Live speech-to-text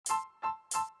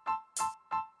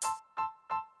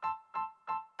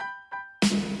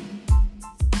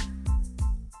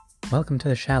Welcome to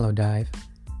the Shallow Dive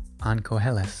on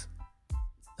Koheles,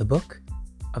 the book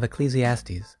of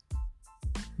Ecclesiastes.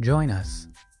 Join us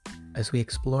as we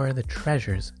explore the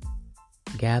treasures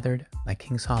gathered by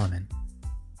King Solomon.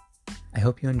 I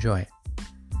hope you enjoy it.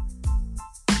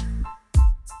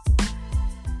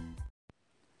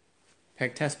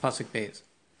 Perek Tes Pasuk Beis.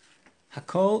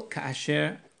 Hakol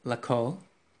ka'asher lakol,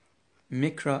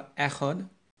 mikra echad.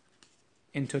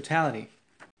 In totality,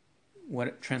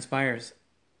 what transpires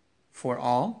for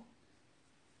all,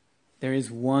 there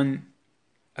is one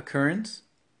occurrence,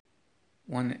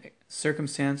 one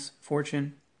circumstance,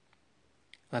 fortune.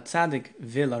 Latzadik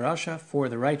v'larasha, for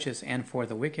the righteous and for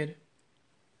the wicked.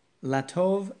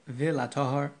 Latov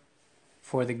v'latahar,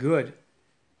 for the good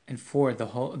and for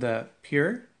the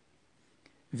pure.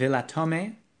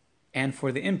 V'latome, and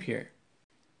for the impure.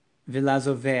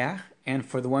 V'lazoveach, and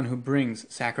for the one who brings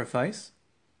sacrifice.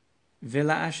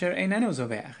 Vila asher eineno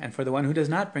zoveach, and for the one who does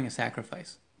not bring a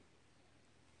sacrifice.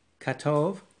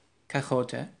 Katov,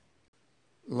 kachote,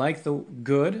 like the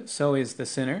good, so is the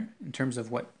sinner, in terms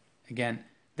of what, again,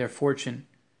 their fortune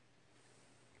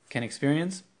can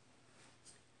experience.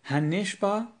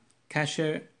 Hanishba,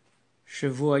 kasher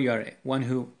shavua yare, one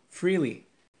who freely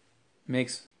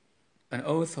makes an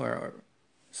oath or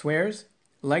swears,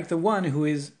 like the one who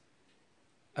is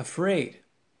afraid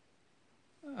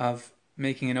of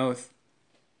making an oath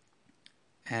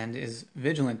and is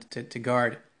vigilant to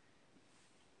guard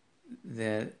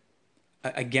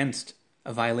against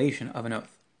a violation of an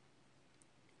oath.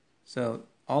 So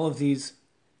all of these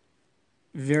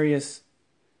various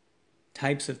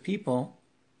types of people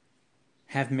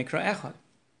have mikra echad,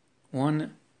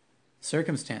 one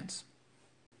circumstance.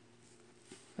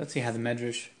 Let's see how the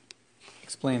Medrash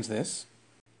explains this.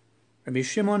 Rabbi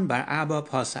Shimon bar Abba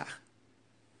Pasach.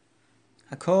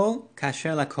 Hakol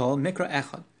kasher lakol mikra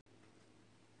echad.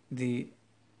 The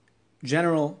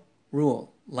general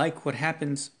rule, like what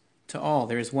happens to all,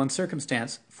 there is one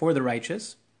circumstance for the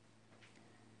righteous.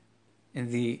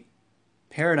 In the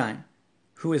paradigm,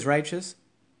 who is righteous?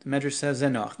 The Medrash says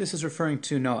Zenoch. This is referring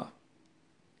to Noah.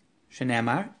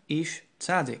 Shenamar ish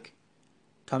tzadik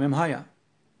tamim haya,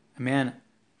 a man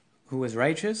who was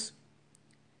righteous,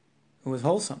 who was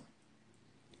wholesome.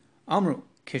 Amru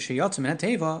kishayotz min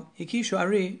hateva hikishu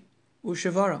ari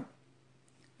ushivaro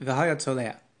v'haya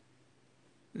tzolea.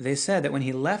 They said that when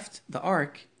he left the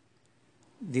ark,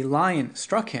 the lion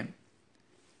struck him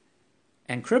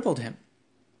and crippled him.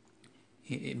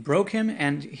 It broke him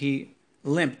and he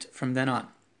limped from then on.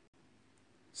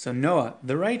 So Noah,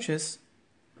 the righteous,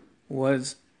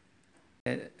 was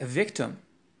a victim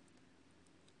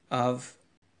of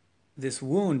this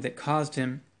wound that caused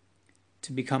him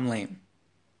to become lame.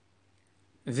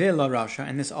 V'la rasha,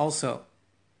 and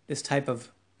this type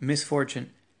of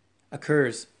misfortune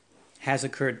has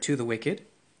occurred to the wicked.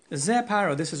 Zeh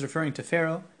Paro, this is referring to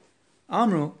Pharaoh.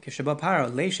 Amru kishaba Paro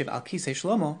leishiv al kisei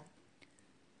Shlomo.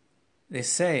 They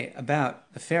say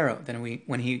about the Pharaoh that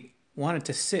when he wanted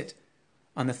to sit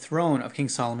on the throne of King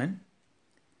Solomon,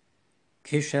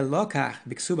 kishelokach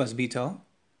biksubas bito,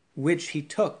 which he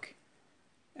took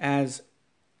as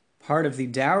part of the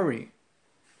dowry,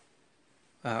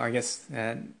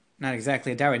 not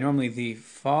exactly a dowry. Normally the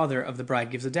father of the bride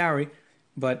gives a dowry,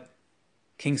 but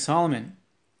King Solomon,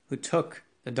 who took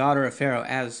the daughter of Pharaoh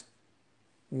as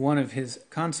one of his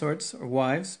consorts or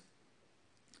wives,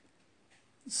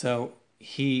 so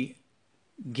he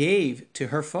gave to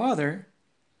her father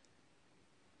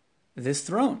this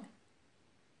throne.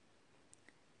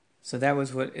 So that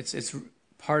was what it's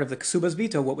part of the Ksubas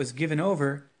Bito, what was given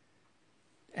over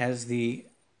as the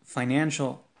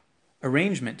financial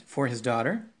arrangement for his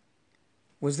daughter,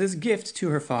 was this gift to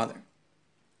her father.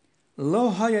 Lo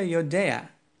haya yodea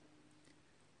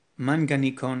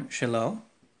manganikon shelo.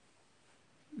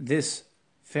 This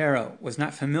Pharaoh was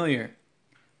not familiar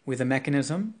with the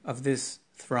mechanism of this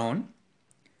throne,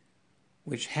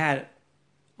 which had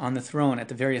on the throne, at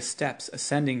the various steps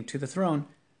ascending to the throne,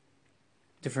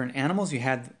 different animals. You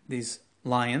had these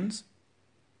lions,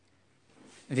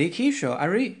 Vikisho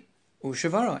Ari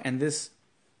Ushivaro, and this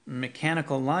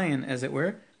mechanical lion, as it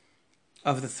were,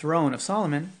 of the throne of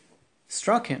Solomon,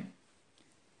 struck him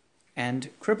and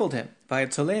crippled him by a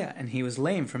tzolea, and he was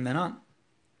lame from then on.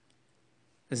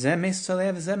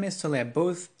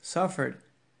 Both suffered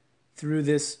through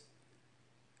this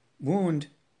wound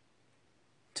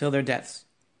till their deaths.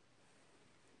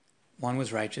 One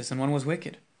was righteous and one was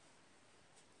wicked.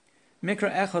 Mikra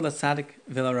echad latzadik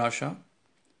v'larasha,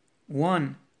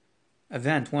 one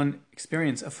event, one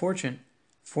experience of fortune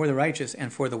for the righteous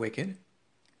and for the wicked.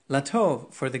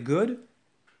 Latov, for the good.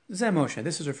 Zeh Moshe,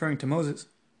 this is referring to Moses.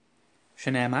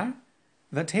 Shenamar,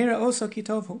 Vatera oso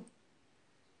kitovhu.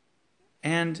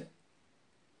 And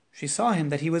she saw him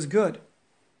that he was good.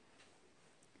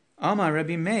 Amar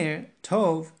Rabbi Meir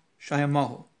tov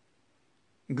shayamahu.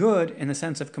 Good in the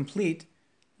sense of complete,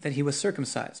 that he was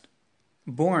circumcised,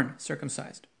 born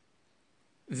circumcised.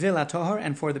 Vila tohar,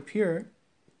 and for the pure,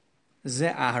 ze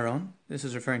Aharon, this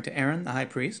is referring to Aaron, the high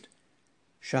priest,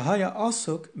 shahaya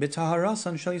asuk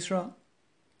b'taharasan shel Yisrael,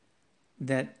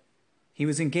 that he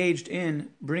was engaged in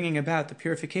bringing about the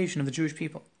purification of the Jewish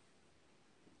people.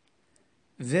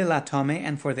 Vila tome,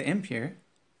 and for the impure,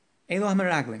 elo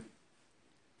hameraglim.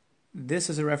 This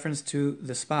is a reference to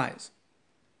the spies.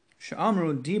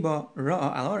 She'amru diba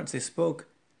ra'a al aretz, they spoke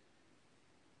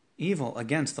evil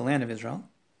against the land of Israel.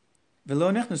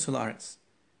 V'lo nechnusu la'aretz,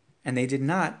 and they did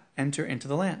not enter into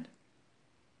the land.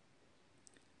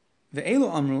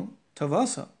 Ve'elu amru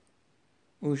tovasa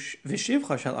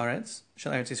v'shivcha shel Eretz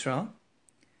Yisrael,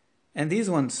 and these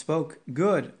ones spoke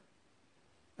good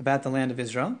about the land of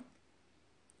Israel.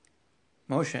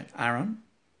 Moshe, Aaron,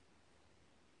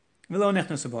 v'lo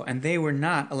nechnusu bo, and they were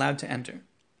not allowed to enter.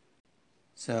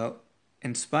 So,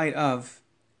 in spite of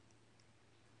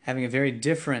having a very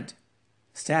different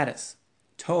status,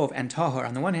 Tov and Tahor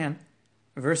on the one hand,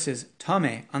 versus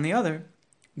Tameh on the other,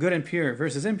 good and pure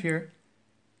versus impure,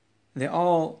 they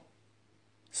all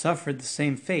suffered the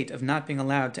same fate of not being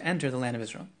allowed to enter the land of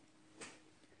Israel.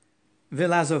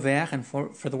 V'lazoveach, and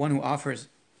for the one who offers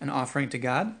an offering to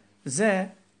God, Zeh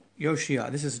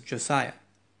Yoshia, this is Josiah.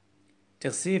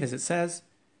 Tersiv, as it says,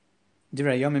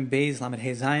 Divrei Yomim Beis Lamed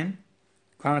He Zayin,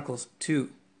 Chronicles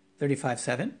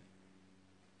 2:35-7.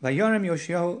 Vayorem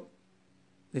Yoshiyahu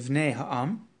livnei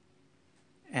ha'am,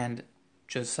 and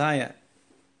Josiah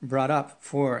brought up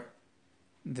for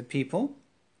the people,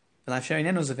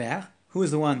 who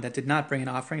is the one that did not bring an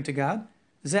offering to God?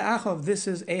 Ze'achov, this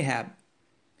is Ahab.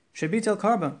 Shebitel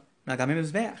karba nagamim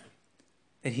mizbeach,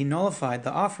 that he nullified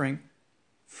the offering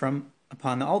from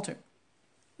upon the altar.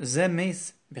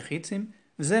 Ze'mes bechitzim,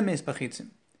 ze'mes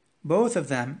bechitzim. Both of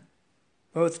them,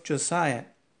 both Josiah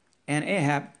and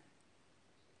Ahab,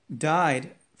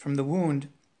 died from the wound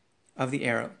of the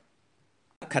arrow.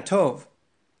 Katov,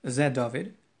 Zed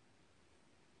David,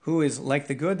 who is like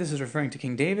the good, this is referring to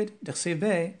King David, D'chsiv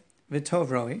be, v'tov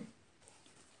roi,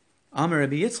 Amar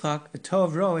Rabbi Yitzchak,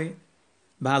 v'tov roi,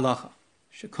 ba'alacha,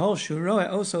 shekol shu roi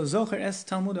oso zocher es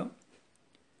talmudo.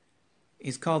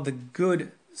 He's called the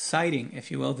good sighting,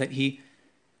 if you will, that he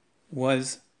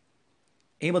was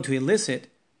able to elicit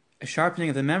a sharpening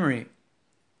of the memory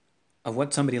of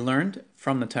what somebody learned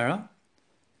from the Torah.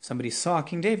 Somebody saw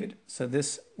King David, so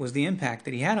this was the impact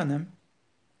that he had on them.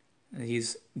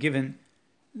 He's given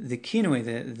the kinui,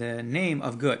 the name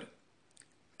of good.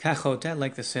 Kachote,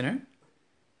 like the sinner.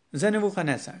 Ze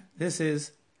Nebuchadnezzar. This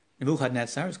is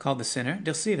Nebuchadnezzar, is called the sinner.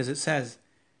 D'chsiv, as it says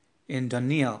in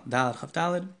Daniel Daled Chaf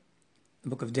Daled, the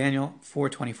book of Daniel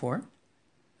 4:24.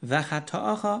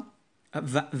 V'chata'ach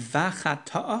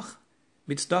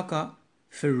b'tzedakah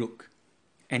feruk.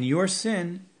 And your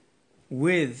sin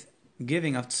with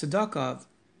giving of tzedakah,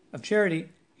 of charity,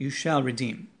 you shall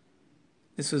redeem.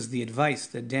 This was the advice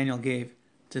that Daniel gave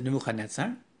to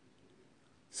Nebuchadnezzar.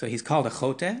 So he's called a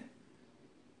chote.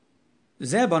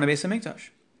 Zeh bana beis hamikdash.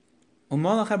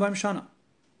 Umalach 40 shana.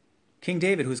 King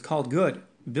David, who is called good,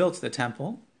 built the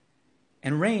temple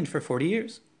and reigned for 40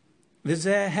 years.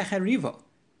 V'zeh hecherivo.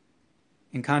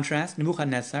 In contrast,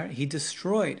 Nebuchadnezzar, he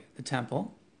destroyed the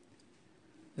temple,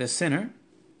 the sinner,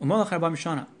 Umalach 40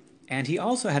 shana. And he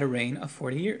also had a reign of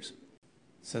 40 years.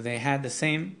 So they had the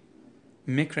same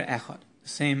mikra echad, the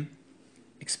same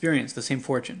experience, the same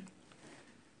fortune.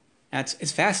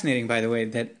 It's fascinating, by the way,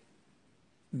 that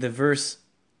the verse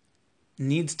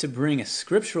needs to bring a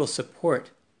scriptural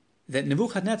support that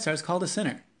Nebuchadnezzar is called a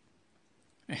sinner.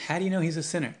 How do you know he's a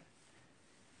sinner?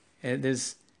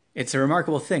 It's a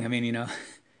remarkable thing. I mean,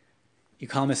 you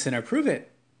call him a sinner, prove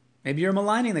it. Maybe you're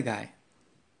maligning the guy.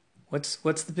 What's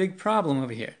the big problem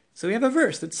over here? So we have a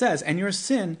verse that says, and your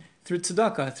sin through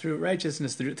tzedakah, through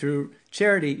righteousness, through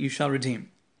charity, you shall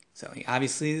redeem. So he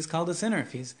obviously is called a sinner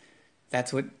if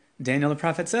that's what Daniel the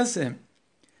prophet says to him.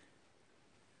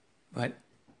 But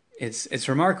it's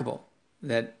remarkable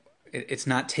that it's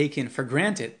not taken for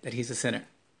granted that he's a sinner.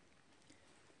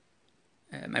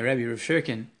 My Rebbe Rav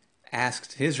Shirkin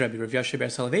asked his Rebbe Rav Yoshe Ber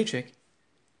Soloveitchik,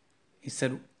 he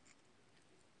said,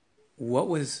 what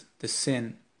was the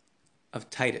sin of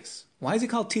Titus? Why is he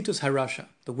called Titus Harasha,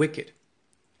 the wicked?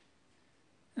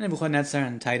 And Nebuchadnezzar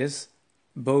and Titus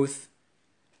both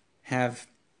have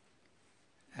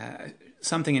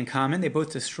something in common. They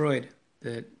both destroyed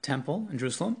the temple in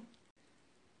Jerusalem.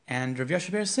 And Rav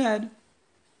Yoshe Ber said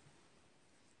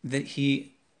that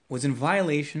he was in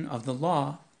violation of the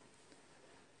law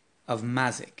of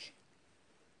Mazik.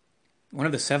 One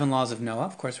of the 7 laws of Noah.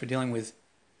 Of course, we're dealing with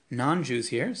non-Jews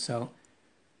here, so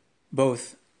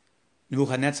both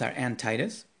Nebuchadnezzar and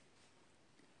Titus.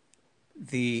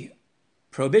 The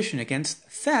prohibition against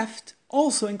theft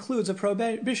also includes a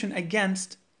prohibition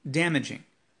against damaging.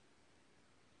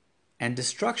 And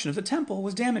destruction of the temple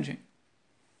was damaging.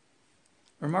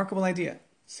 Remarkable idea.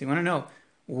 So you want to know,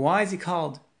 why is he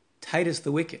called Titus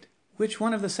the Wicked? Which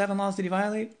one of the 7 laws did he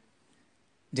violate?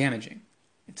 Damaging.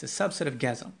 It's a subset of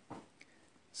Gezel.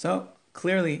 So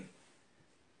clearly,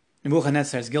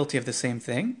 Nebuchadnezzar is guilty of the same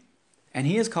thing, and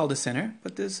he is called a sinner,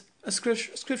 but there's a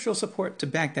scriptural support to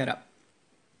back that up.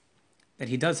 That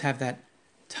he does have that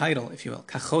title, if you will,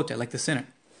 kachote, like the sinner.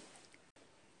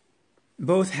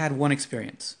 Both had one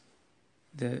experience,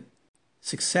 the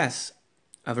success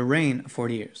of a reign of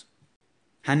 40 years.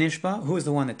 Hanishba, who is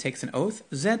the one that takes an oath?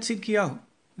 Zet Tzidkiyahu.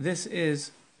 This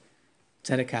is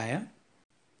Zedekiah.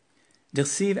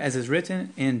 Dirsiv, as is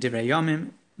written in Divrei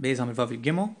Yomim, Beis Amud Vav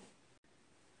Gimel,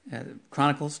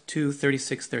 Chronicles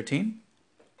 2:36-13.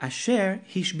 Asher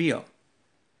Hishbio.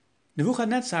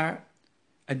 Nebuchadnezzar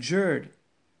adjured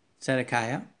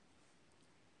Zedekiah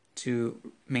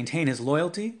to maintain his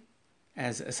loyalty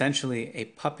as essentially a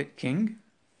puppet king.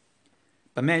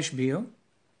 Bameshbio.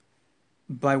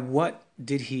 By what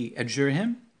did he adjure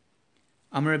him?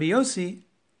 Amar Rabbi Yossi,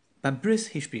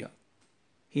 Babris Hishbio.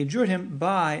 He adjured him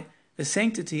by the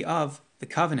sanctity of the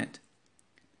covenant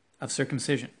of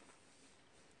circumcision.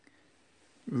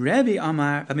 Rabbi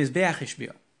Amar Bamizbeach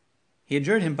Hishbio. He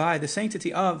adjured him by the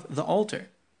sanctity of the altar.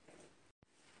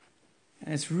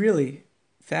 And it's really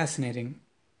fascinating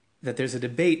that there's a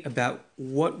debate about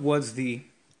what was the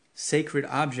sacred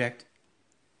object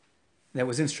that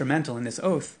was instrumental in this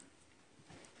oath.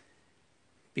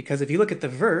 Because if you look at the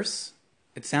verse,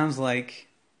 it sounds like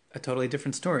a totally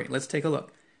different story. Let's take a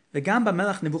look. V'gam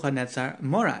b'melech Nebuchadnezzar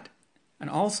morad, and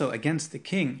also against the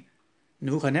king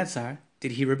Nebuchadnezzar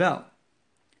did he rebel.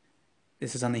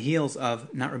 This is on the heels of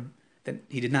that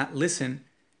he did not listen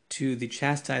to the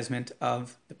chastisement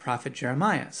of the prophet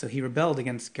Jeremiah. So he rebelled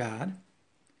against God.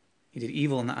 He did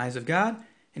evil in the eyes of God,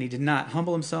 and he did not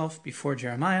humble himself before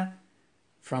Jeremiah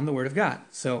from the word of God.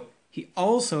 So he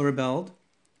also rebelled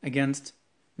against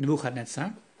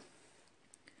Nebuchadnezzar.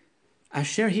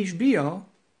 Asher Hishbio,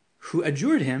 who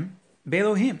adjured him,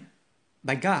 Belohim,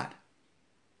 by God.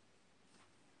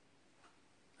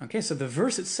 Okay, so the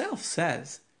verse itself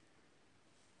says,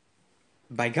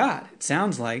 by God. It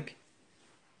sounds like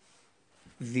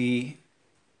the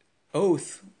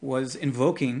oath was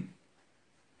invoking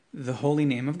the holy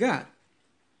name of God.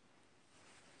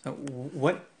 So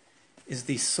what is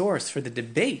the source for the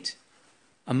debate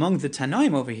among the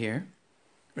Tanaim over here?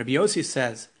 Rabbi Yossi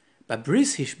says,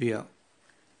 Babris Hishbio.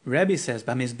 Rabbi says,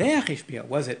 Bamizbeach Hishbio.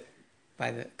 Was it by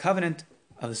the covenant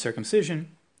of the circumcision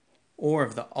or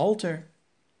of the altar?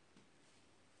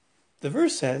 The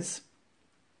verse says,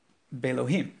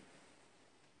 Belohim.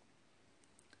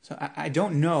 So I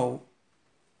don't know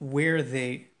where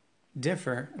they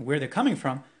differ, where they're coming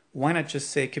from. Why not just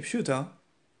say Kipshuto,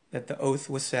 that the oath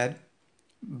was said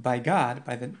by God,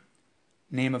 by the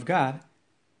name of God?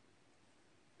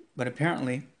 But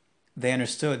apparently they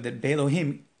understood that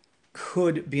Belohim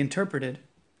could be interpreted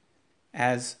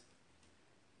as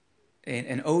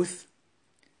an oath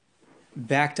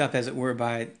backed up, as it were,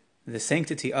 by the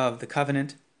sanctity of the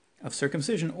covenant of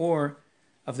circumcision or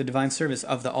of the divine service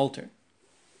of the altar.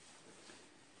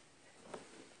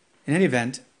 In any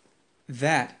event,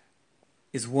 that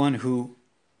is one who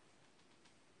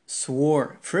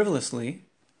swore frivolously.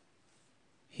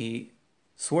 He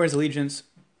swore his allegiance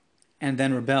and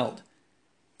then rebelled,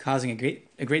 causing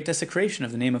a great desecration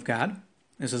of the name of God.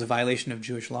 This was a violation of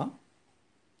Jewish law.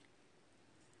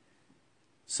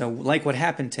 So like what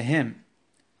happened to him,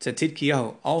 to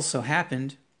Tzidkiyahu, also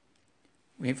happened,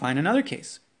 we find another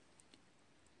case.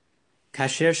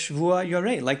 Kasher Shvua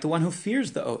Yoreh, like the one who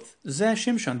fears the oath. Zeh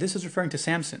Shimshon, this is referring to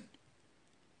Samson.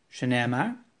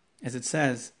 Shene'amar, as it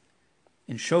says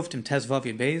in Shoftim Tezvav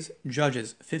Yud Beis,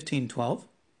 Judges 15:12,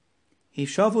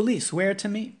 Hishavu li, swear to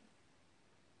me.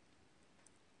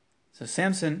 So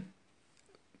Samson,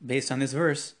 based on this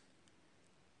verse,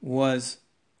 was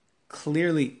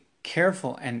clearly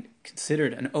careful and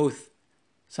considered an oath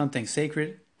something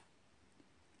sacred.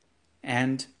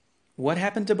 And what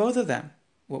happened to both of them?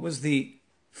 What was the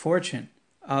fortune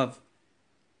of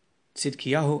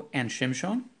Tzidkiyahu and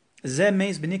Shimshon? Zeh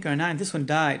meis b'nikar einayim, this one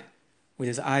died with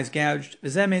his eyes gouged.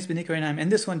 Zeh meis b'nikar einayim,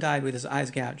 and this one died with his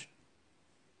eyes gouged.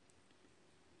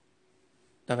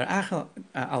 Davar achel,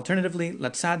 alternatively,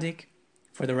 latzadik,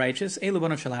 for the righteous, elu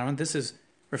banav shel Aaron, this is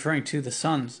referring to the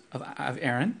sons of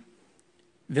Aaron.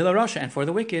 Vila Rasha, and for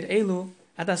the wicked, Elu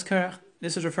Adas Korach.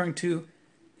 This is referring to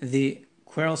the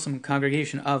quarrelsome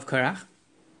congregation of Korach.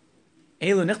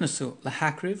 Elu Nichnasu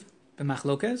Lahakriv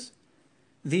B'Machlokes.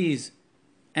 These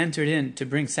entered in to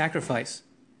bring sacrifice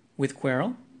with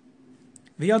quarrel.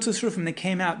 V'yatzu Srufim, they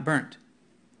came out burnt.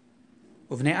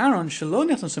 Uvnei Aaron Shelo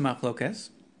Nichnasu Machlokes,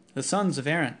 the sons of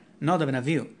Aaron, Nadav and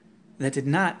Avihu, that did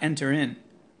not enter in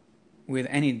with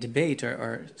any debate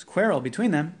or quarrel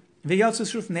between them. V'yatzu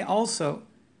Srufim, they also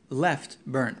left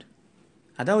burned.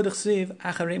 That is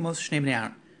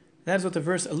what the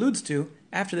verse alludes to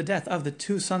after the death of the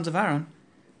two sons of Aaron,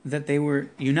 that they were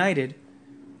united,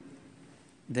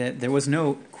 that there was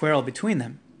no quarrel between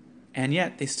them, and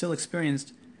yet they still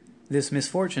experienced this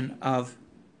misfortune of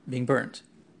being burnt.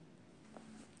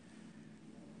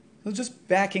 So just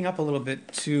backing up a little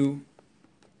bit to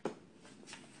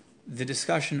the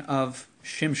discussion of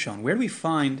Shimshon. Where do we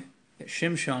find that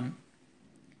Shimshon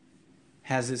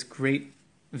has this great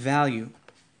value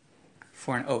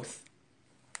for an oath?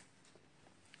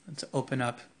 Let's open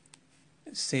up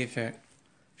Sefer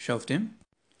Shoftim.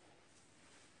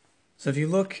 So if you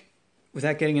look,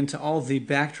 without getting into all the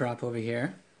backdrop over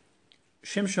here,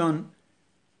 Shimshon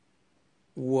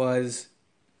was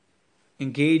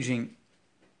engaging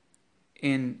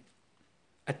in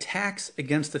attacks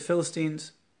against the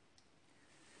Philistines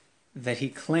that he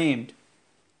claimed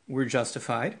were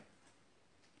justified.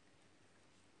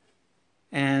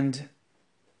 And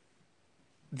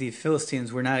the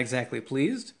Philistines were not exactly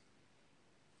pleased.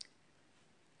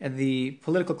 And the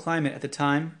political climate at the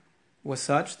time was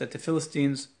such that the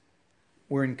Philistines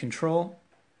were in control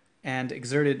and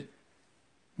exerted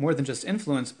more than just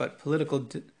influence, but political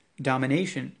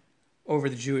domination over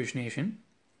the Jewish nation.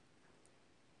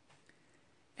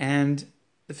 And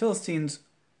the Philistines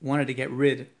wanted to get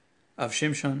rid of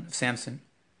Shimshon, of Samson.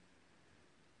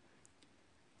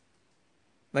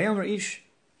 Vayomer ish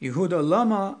Yehuda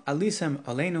lama alisem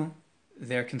aleinu.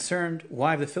 They're concerned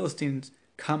why the Philistines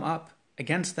come up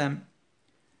against them.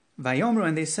 Vayomru,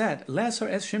 and they said, Lesor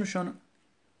es Shimshon,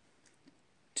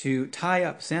 to tie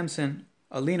up Samson,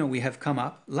 alinu, we have come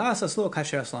up. Las aslo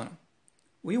kasher aslanu.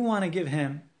 We want to give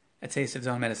him a taste of his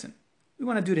own medicine. We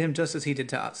want to do to him just as he did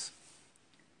to us.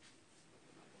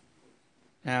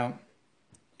 Now,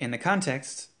 in the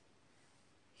context,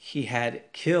 he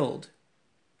had killed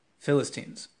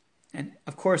Philistines. And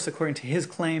of course, according to his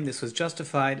claim, this was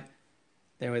justified.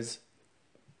 There was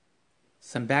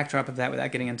some backdrop of that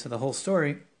without getting into the whole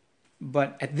story.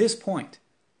 But at this point,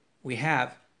 we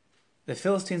have the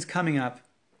Philistines coming up,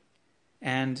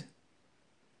 and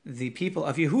the people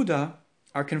of Yehuda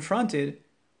are confronted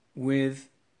with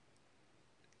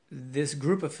this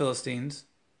group of Philistines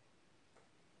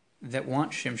that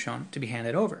want Shimshon to be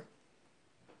handed over.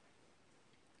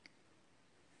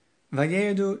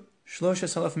 Vayedu Shlosha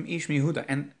Salafim Ish Yehuda,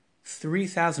 and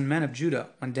 3,000 men of Judah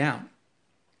went down.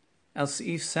 El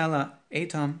Seif Sela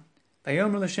Etam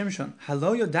Vayomer LeShimshon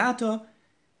Halo Yodato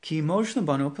Ki Moshe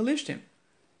Banu Pelishtim,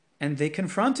 and they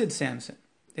confronted Samson.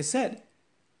 They said,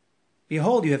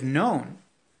 "Behold, you have known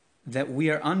that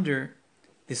we are under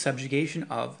the subjugation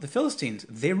of the Philistines.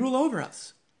 They rule over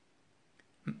us.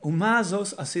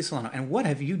 Umazos asislano, and what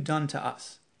have you done to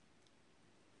us?"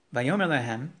 Vayomer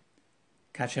Lehem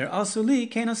Kacher Asuli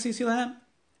Kenasisi Lehem,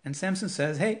 and Samson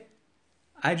says, "Hey,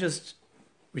 I just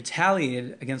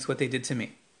retaliated against what they did to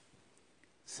me."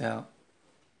 So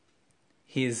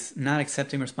he is not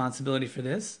accepting responsibility for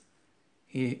this.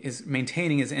 He is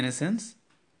maintaining his innocence.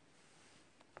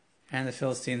 And the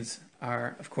Philistines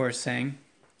are, of course, saying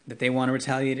that they want to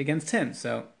retaliate against him.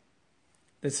 So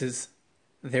this is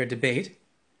their debate.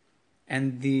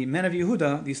 And the men of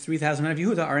Yehuda, these 3,000 men of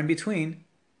Yehuda, are in between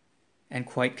and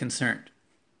quite concerned.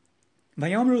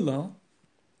 Vayomru lo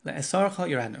le'esarcha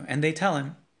yiradnu, and they tell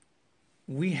him,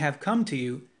 "We have come to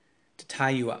you to tie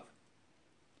you up.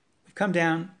 We've come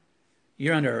down,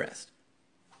 you're under arrest.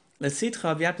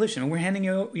 Lesitcha v'yad plishtim, and we're handing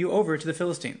you over to the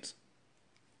Philistines."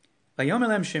 Vayomer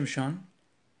lem Shimshon,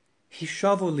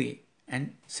 hishavu li,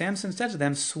 and Samson said to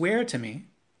them, "Swear to me,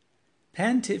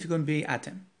 pen tifgun bi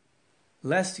atem,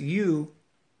 lest you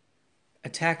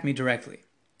attack me directly,"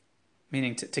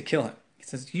 meaning to kill him. He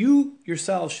says, "You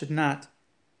yourselves should not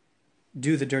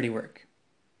do the dirty work.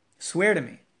 Swear to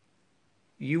me.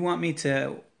 You want me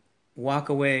to walk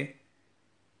away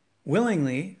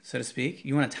willingly, so to speak.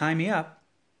 You want to tie me up.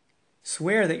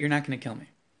 Swear that you're not going to kill me."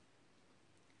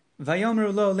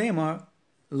 Vayomer lo lemar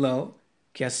lo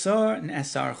kiasor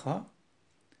ne'esarcha.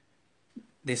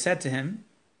 They said to him,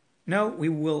 "No, we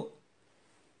will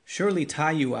surely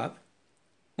tie you up.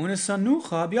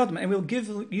 Unesanucha biyodim, and we'll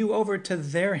give you over to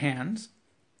their hands.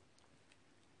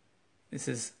 This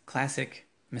is classic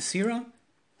Masira.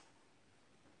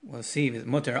 We'll see with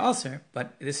Mutar Aser,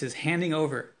 but this is handing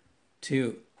over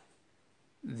to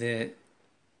the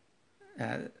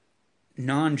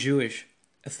non-Jewish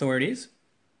authorities.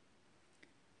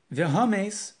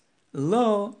 V'hames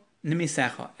lo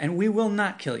nimisecha, and we will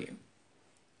not kill you.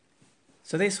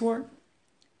 So they swore.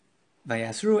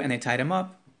 Vayasru, and they tied him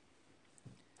up.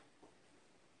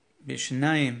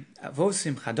 B'shnayim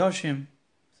avosim chadoshim,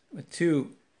 with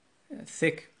two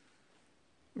thick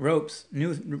ropes,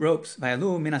 new ropes.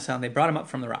 Vayalu minasal, they brought him up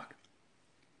from the rock.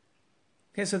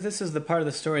 Okay, so this is the part of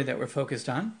the story that we're focused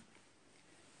on.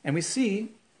 And we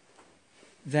see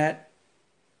that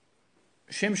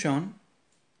Shimshon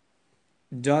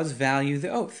does value the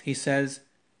oath. He says,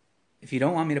 if you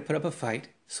don't want me to put up a fight,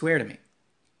 swear to me.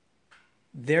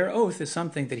 Their oath is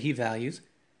something that he values,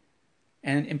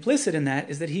 and implicit in that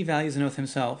is that he values an oath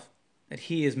himself, that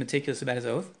he is meticulous about his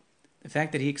oath. The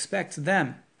fact that he expects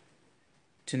them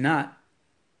to not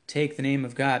take the name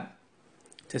of God,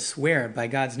 to swear by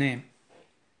God's name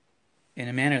in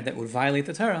a manner that would violate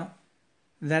the Torah,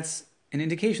 that's an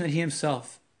indication that he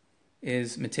himself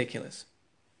is meticulous.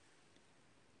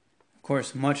 Of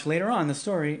course, much later on in the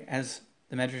story, as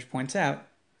the Medrash points out,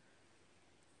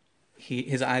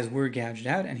 his eyes were gouged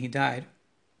out and he died.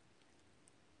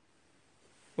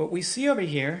 What we see over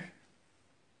here,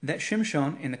 that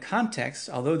Shimshon, in the context,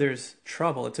 although there's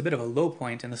trouble, it's a bit of a low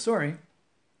point in the story,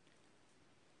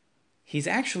 he's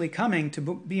actually coming to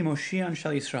be Moshiach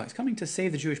Shal Yisrael. He's coming to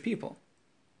save the Jewish people.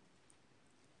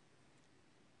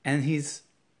 And he's,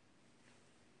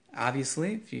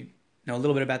 obviously, if you know a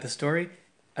little bit about the story,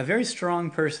 a very strong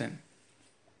person.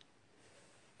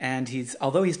 And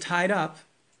although he's tied up,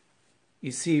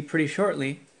 you see pretty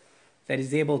shortly that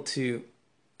he's able to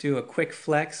do a quick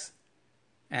flex,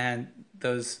 and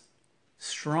those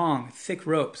strong, thick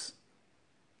ropes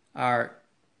are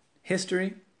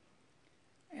history,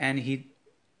 and he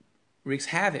wreaks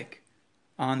havoc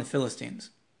on the Philistines.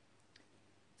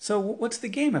 So what's the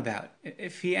game about?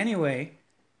 If he anyway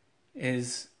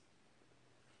is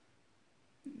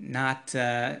not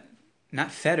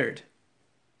fettered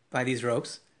by these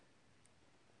ropes,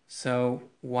 so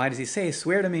why does he say,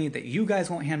 swear to me that you guys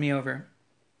won't hand me over?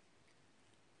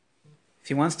 If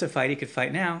he wants to fight, he could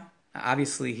fight now.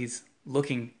 Obviously, he's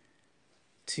looking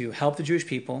to help the Jewish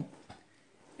people,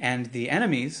 and the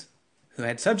enemies who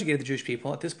had subjugated the Jewish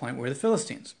people at this point were the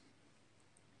Philistines.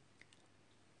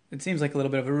 It seems like a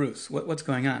little bit of a ruse. What's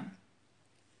going on?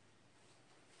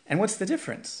 And what's the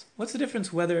difference? What's the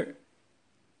difference whether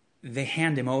they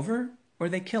hand him over or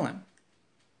they kill him?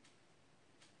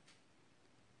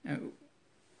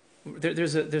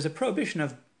 There's a prohibition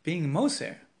of being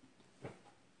Moser,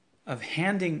 of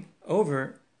handing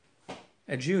over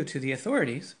a Jew to the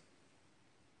authorities.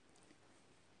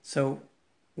 So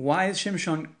why is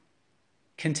Shimshon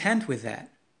content with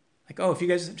that? Like, oh, if you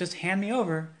guys just hand me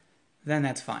over, then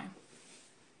that's fine.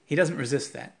 He doesn't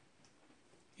resist that.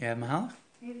 You have Mahalach?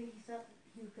 Maybe he thought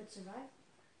he could survive?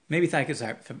 Maybe he thought he could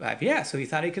survive. Yeah, so he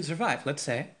thought he could survive, let's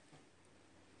say.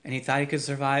 And he thought he could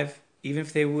survive even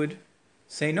if they would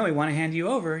say, no, we want to hand you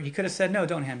over. He could have said, no,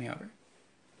 don't hand me over.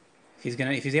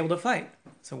 If he's able to fight.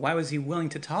 So why was he willing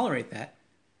to tolerate that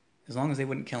as long as they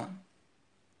wouldn't kill him?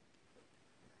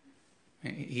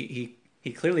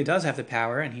 He clearly does have the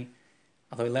power, and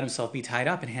although he let himself be tied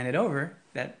up and handed over,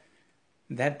 that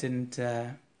didn't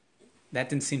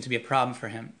seem to be a problem for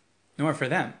him, nor for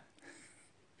them.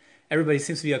 Everybody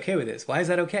seems to be okay with this. Why is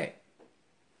that okay?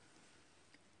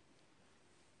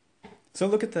 So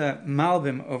look at the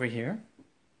Malbim over here.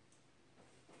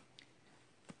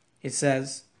 It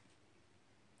says,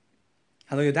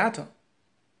 Halo Yodato,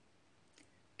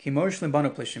 Kimosh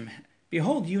Limbano Plishim.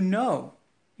 Behold, you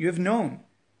have known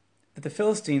that the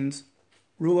Philistines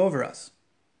rule over us.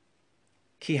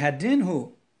 Ki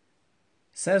hadinhu,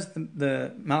 says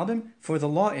the Malbim, for the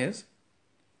law is,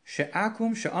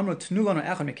 she'akum she'amru tnu lanu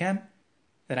echad mekem,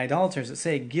 that idolaters that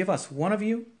say, give us one of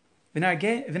you,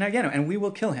 v'nargenu, and we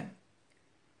will kill him.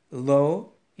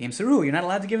 Lo yimseru, you're not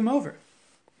allowed to give him over.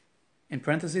 In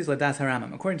parentheses, ladas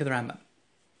haramam, according to the Rambam.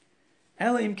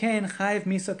 Ela imkein chayiv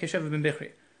misa kesheva ben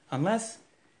bichri, unless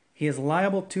he is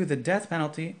liable to the death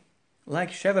penalty,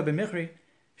 like Sheva ben Bichri.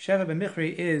 Sheva ben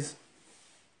Bichri is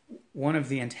one of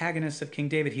the antagonists of King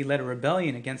David. He led a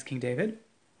rebellion against King David.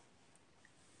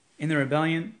 In the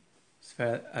rebellion,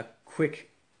 for a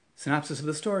quick synopsis of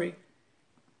the story,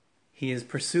 he is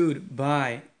pursued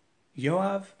by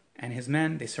Yoav and his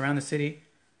men. They surround the city,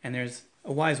 and there's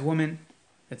a wise woman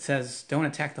that says, don't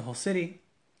attack the whole city.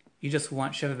 You just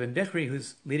want Sheva ben Bichri,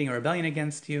 who's leading a rebellion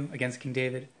against you, against King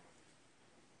David.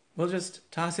 We'll just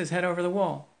toss his head over the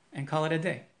wall. and call it a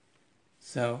day.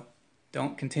 So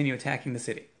don't continue attacking the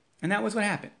city. And that was what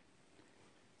happened.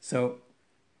 So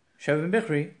Sheva ben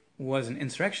Bichri was an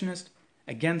insurrectionist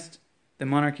against the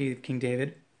monarchy of King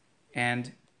David,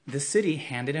 and the city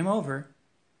handed him over,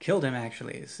 killed him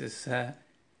actually. This is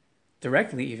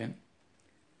directly even.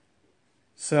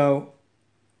 So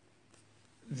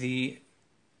the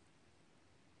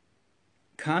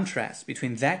contrast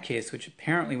between that case, which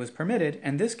apparently was permitted,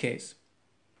 and this case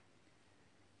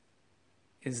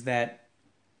is that,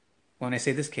 when I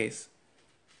say this case,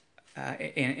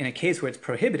 in a case where it's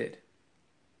prohibited,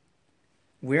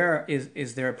 where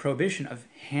is there a prohibition of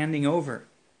handing over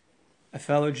a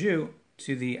fellow Jew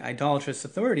to the idolatrous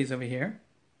authorities over here?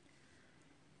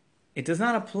 It does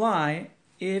not apply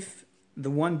if the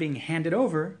one being handed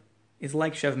over is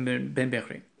like Sheva ben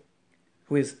Bichri,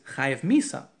 who is chayav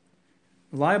misa,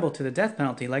 liable to the death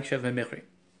penalty like Sheva ben Bichri.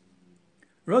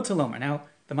 Rod Salomar. Now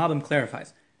the Malbim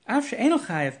clarifies: Af she'eno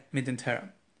chayav midin Torah.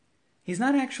 He's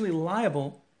not actually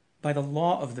liable by the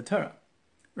law of the Torah.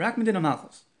 Rak midin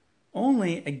malchus,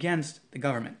 only against the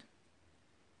government.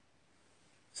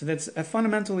 So that's a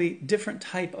fundamentally different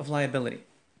type of liability.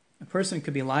 A person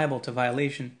could be liable to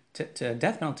violation, to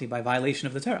death penalty by violation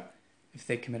of the Torah. If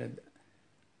they committed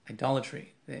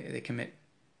idolatry, they commit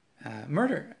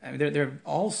murder. I mean, there are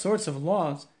all sorts of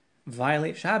laws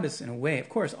violate Shabbos in a way. Of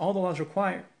course, all the laws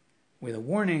require, with a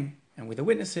warning and with the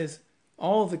witnesses,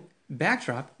 all the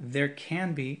backdrop, there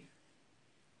can be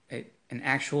an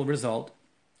actual result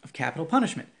of capital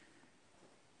punishment.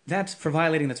 That's for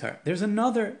violating the Torah. There's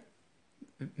another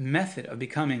method of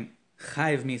becoming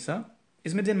chayiv misa,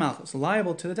 is midin malchus,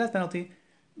 liable to the death penalty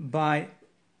by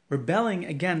rebelling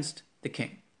against the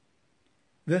king.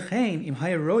 V'chein im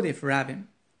hayarodif rabim.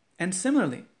 And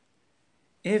similarly,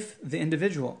 if the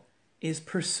individual is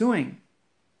pursuing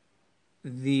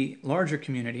the larger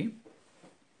community,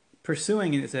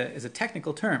 pursuing is a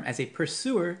technical term. As a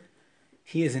pursuer,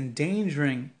 he is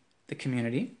endangering the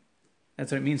community.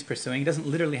 That's what it means, pursuing. He doesn't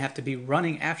literally have to be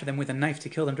running after them with a knife to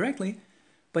kill them directly,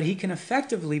 but he can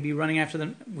effectively be running after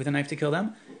them with a knife to kill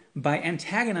them by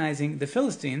antagonizing the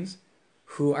Philistines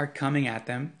who are coming at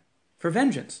them for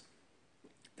vengeance.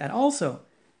 That also,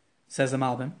 says the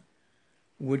Malbim,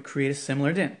 would create a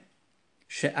similar din.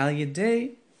 She'al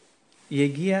yedei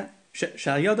yegia,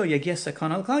 she'al yodo yegia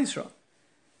sakana al Klal Yisrael.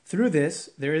 Through this,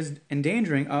 there is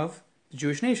endangering of the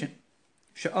Jewish nation.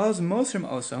 She'oz mosrim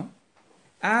oso,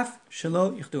 af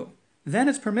shelo yichdu. Then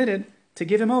it's permitted to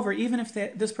give him over, even if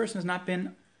this person has not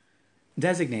been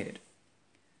designated.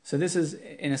 So this is,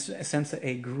 in a sense,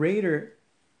 a greater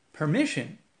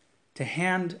permission to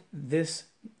hand this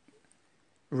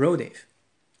rodef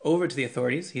over to the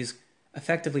authorities. He's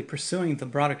effectively pursuing the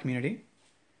broader community.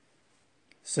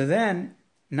 So then,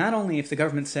 not only if the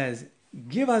government says,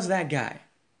 give us that guy,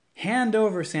 hand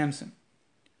over Samson,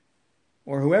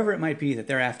 or whoever it might be that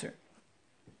they're after,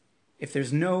 if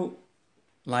there's no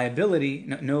liability,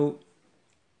 no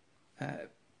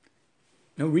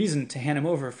reason to hand him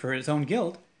over for his own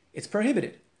guilt, it's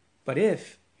prohibited. But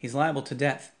if he's liable to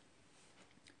death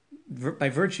by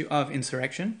virtue of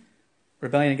insurrection,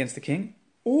 rebellion against the king,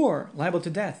 or liable to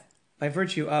death by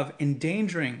virtue of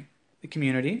endangering the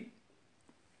community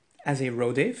as a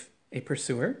rodef, a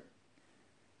pursuer,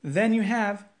 then you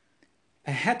have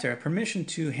a heter, a permission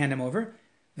to hand him over.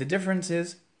 The difference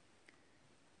is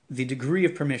the degree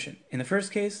of permission. In the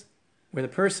first case, where the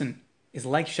person is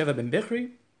like Sheva ben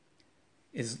Bichri,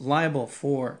 is liable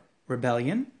for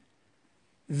rebellion,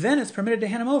 then it's permitted to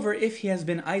hand him over if he has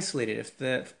been isolated, if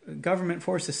the government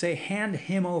forces say, hand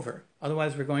him over.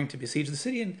 Otherwise, we're going to besiege the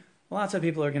city and lots of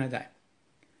people are going to die.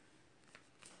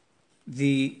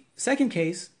 The second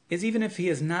case is even if he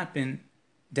has not been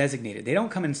designated. They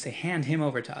don't come and say, hand him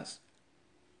over to us.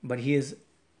 But he is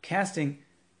casting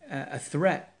a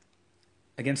threat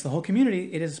against the whole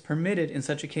community. It is permitted in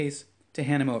such a case to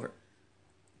hand him over.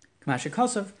 This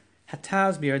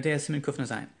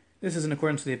is in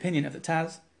accordance with the opinion of the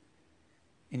Taz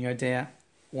in Yardea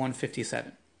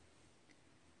 157.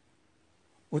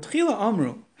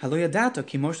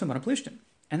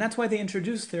 And that's why they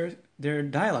introduce their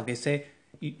dialogue. They say,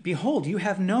 behold, you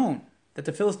have known that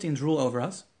the Philistines rule over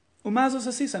us.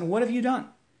 And what have you done?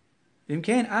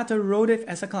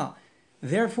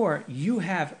 Therefore, you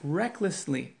have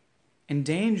recklessly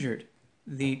endangered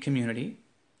the community.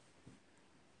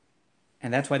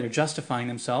 And that's why they're justifying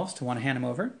themselves to want to hand him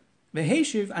over. And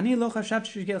he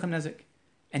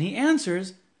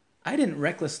answers, I didn't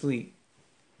recklessly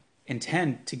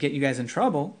intend to get you guys in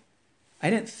trouble. I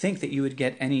didn't think that you would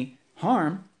get any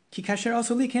harm. Because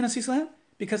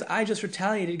I just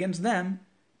retaliated against them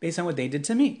based on what they did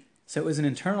to me. So it was an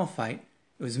internal fight.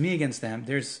 It it was me against them.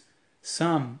 There's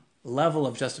some level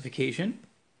of justification,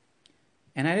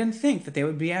 and I didn't think that they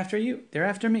would be after you. They're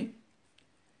after me.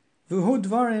 V'hu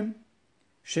dvarim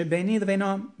shebeini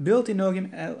levenam bilti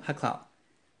nogim el haklal.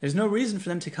 There's no reason for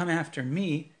them to come after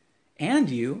me and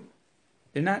you.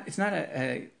 It's not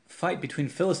a fight between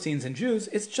Philistines and Jews.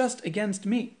 It's just against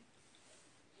me.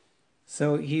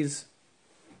 So he's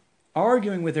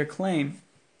arguing with their claim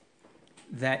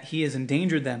that he has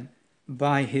endangered them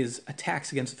by his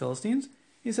attacks against the Philistines.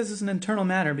 He says it's an internal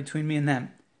matter between me and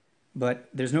them, but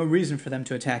there's no reason for them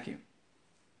to attack you.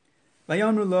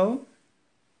 Vayomru lo,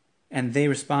 and they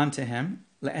respond to him,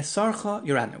 le'esarcha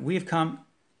yoradna. We have come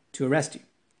to arrest you.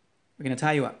 We're going to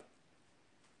tie you up.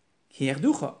 Ki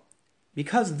yerducha,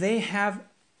 because they have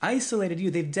isolated you,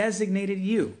 they've designated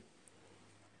you.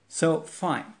 So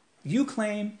fine, you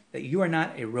claim that you are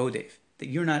not a rodev, that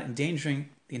you're not endangering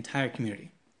the entire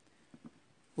community.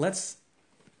 Let's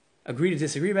agree to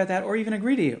disagree about that, or even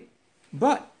agree to you.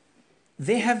 But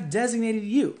they have designated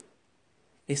you.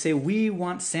 They say, we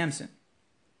want Samson.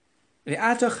 And you,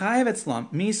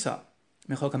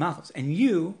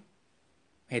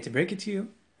 I hate to break it to you,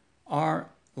 are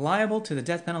liable to the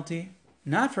death penalty,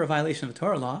 not for a violation of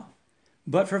Torah law,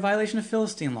 but for a violation of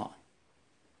Philistine law.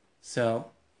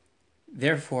 So,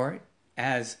 therefore,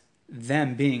 as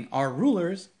them being our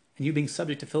rulers, and you being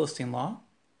subject to Philistine law,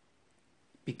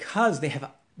 because they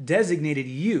have designated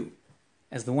you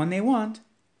as the one they want,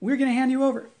 we're going to hand you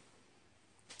over.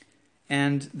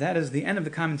 And that is the end of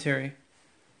the commentary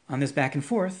on this back and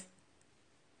forth.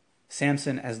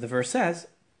 Samson, as the verse says,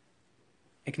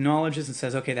 acknowledges and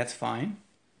says, okay, that's fine.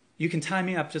 You can tie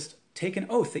me up, just take an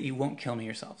oath that you won't kill me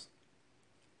yourselves.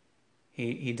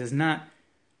 He does not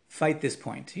fight this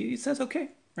point. He says, okay,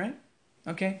 right?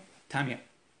 Okay, tie me up.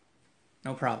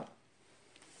 No problem.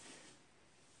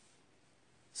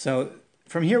 So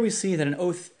from here we see that an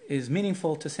oath is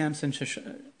meaningful to Samson.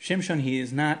 Shimshon, he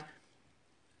is not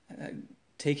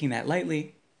taking that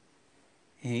lightly.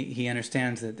 He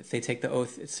understands that if they take the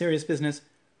oath, it's serious business.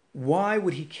 Why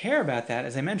would he care about that?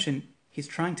 As I mentioned, he's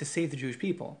trying to save the Jewish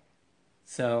people.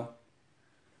 So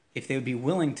if they would be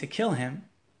willing to kill him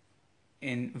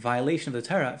in violation of the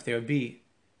Torah, if there would be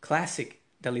classic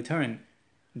daliturin,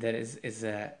 that is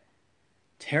a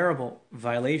terrible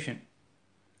violation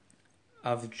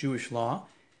of Jewish law,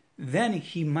 then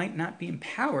he might not be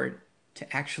empowered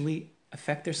to actually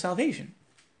affect their salvation.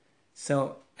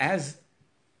 So as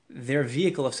their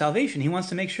vehicle of salvation, he wants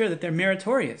to make sure that they're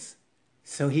meritorious.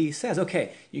 So he says,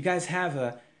 okay, you guys have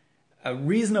a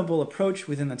reasonable approach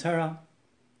within the Torah,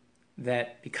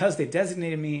 that because they've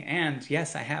designated me, and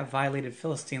yes, I have violated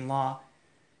Philistine law,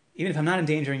 even if I'm not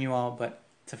endangering you all, but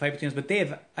it's a fight between us, but they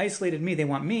have isolated me, they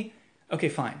want me, okay,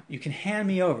 fine, you can hand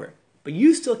me over, but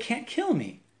you still can't kill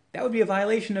me. That would be a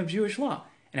violation of Jewish law.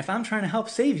 And if I'm trying to help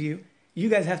save you, you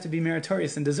guys have to be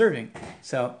meritorious and deserving.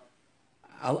 So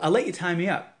I'll let you tie me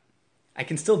up. I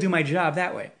can still do my job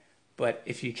that way. But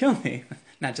if you kill me,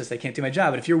 not just I can't do my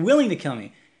job, but if you're willing to kill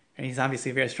me, and he's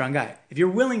obviously a very strong guy, if you're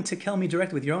willing to kill me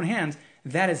directly with your own hands,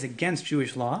 that is against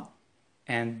Jewish law,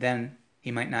 and then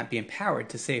he might not be empowered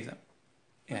to save them.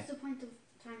 Yeah. What's the point of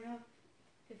tying up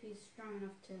if he's strong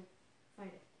enough to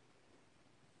fight it?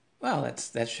 Well,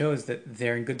 that shows that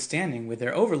they're in good standing with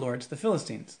their overlords, the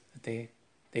Philistines. That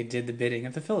they did the bidding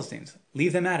of the Philistines.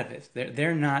 Leave them out of it.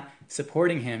 They're not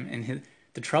supporting him in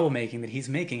the troublemaking that he's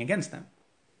making against them.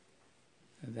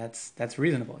 That's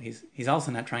reasonable. He's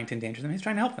also not trying to endanger them. He's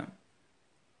trying to help them.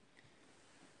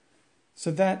 So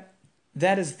that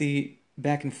is the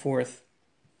back and forth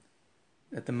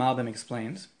that the Malbim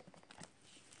explains.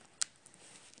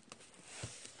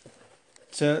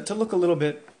 To look a little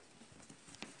bit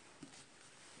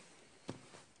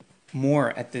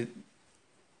more at the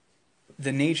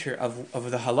nature of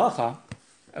the halacha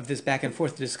of this back and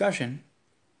forth discussion,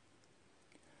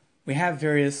 we have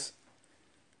various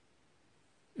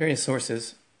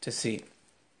sources to see. You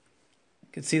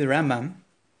could see the Rambam.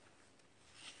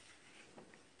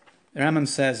 The Rambam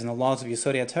says in the Laws of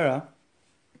Yesodei HaTorah,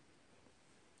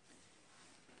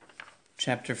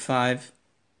 chapter 5,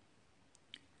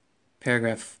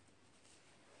 paragraph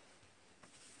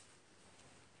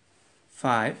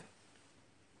 5,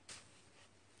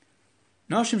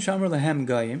 Noshim shamru lahem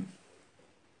goyim,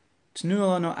 tnu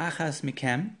lano achas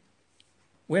mikem,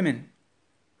 women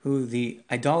who the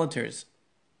idolaters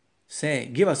say,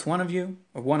 give us one of you,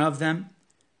 or one of them,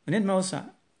 and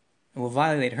we'll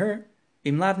violate her,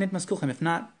 if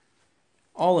not,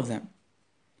 all of them.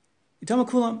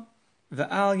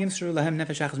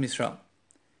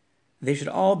 They should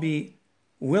all be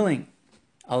willing,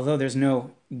 although there's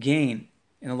no gain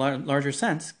in a larger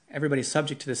sense, everybody's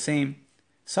subject to the same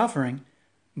suffering,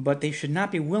 but they should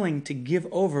not be willing to give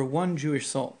over one Jewish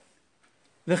soul.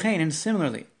 V'chein, and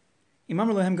similarly, Imam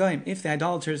Lehem Goyim, if the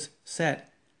idolaters said,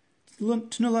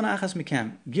 Tnu lana achas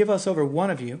mikem, give us over one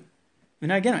of you,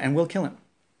 and we'll kill him.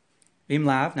 V'im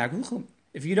lav, nargul.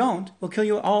 If you don't, we'll kill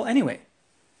you all anyway.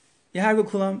 Yahargu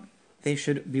kulam, they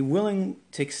should be willing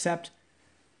to accept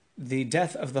the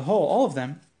death of the whole, all of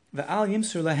them. V'al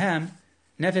yimsur lahem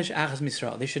nefesh achas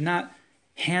misrael. They should not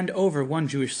hand over one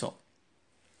Jewish soul.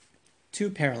 Two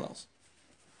parallels.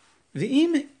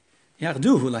 V'im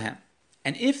yarduhu lahem.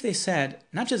 And if they said,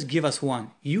 not just give us one,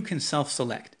 you can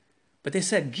self-select, but they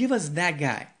said, give us that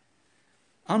guy.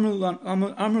 Amru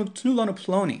tnu lanu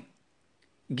ploni.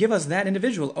 Give us that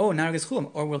individual. Oh, nargis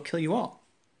chulam, or we'll kill you all.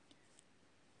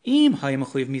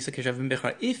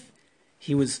 If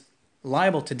he was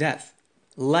liable to death,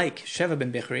 like Sheva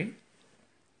ben Bichri,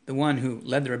 the one who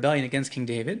led the rebellion against King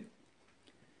David,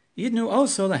 yidnu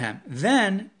oso lahem,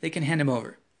 then they can hand him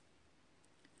over.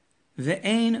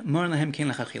 Ve'ein mor lahem kein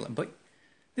lachachila. But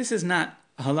this is not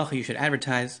a halacha you should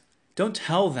advertise. Don't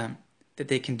tell them that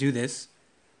they can do this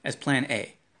as plan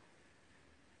A.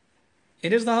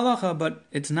 It is the halacha, but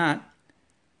it's not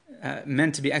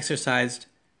meant to be exercised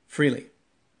freely.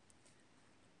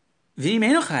 V'im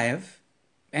eino chayev,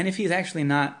 and if he's actually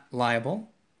not liable,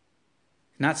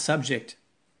 not subject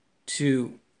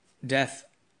to death,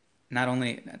 not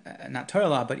only not Torah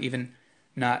law, but even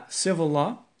not civil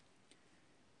law,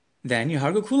 then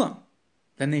yahargu kulam.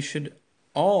 Then they should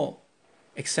all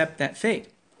accept that fate,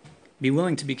 be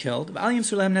willing to be killed.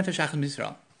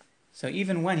 So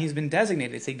even when he's been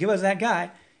designated, they say, give us that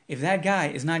guy. If that guy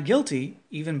is not guilty,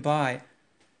 even by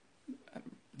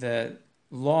the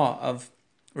law of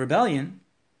rebellion,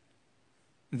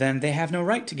 then they have no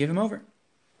right to give him over.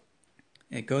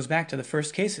 It goes back to the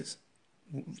first cases,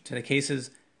 to the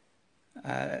cases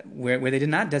where they did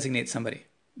not designate somebody.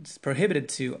 It's prohibited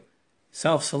to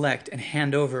self-select and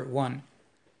hand over one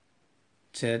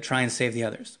to try and save the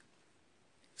others.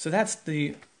 So that's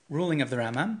the ruling of the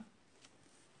Rambam.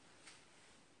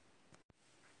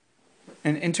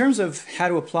 And in terms of how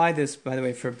to apply this, by the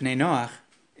way, for Bnei Noach,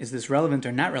 is this relevant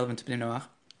or not relevant to Bnei Noach?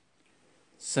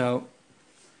 So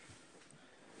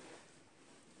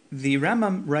the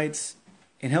Rambam writes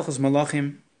in Hilchos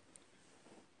Malachim,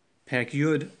 Perek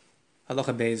Yud,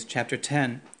 Halacha Beis, chapter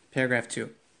 10, paragraph 2.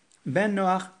 Ben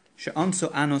Noach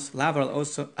she'onso anos lavar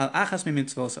al achas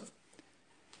mimitzvosav.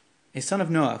 A son of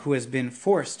Noah who has been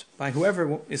forced by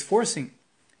whoever is forcing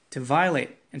to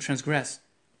violate and transgress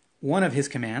one of his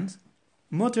commands,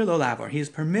 muter lo lavor, he is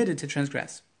permitted to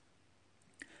transgress.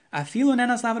 Afilu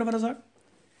nenas lavar v'razar,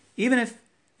 even if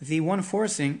the one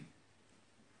forcing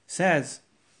says,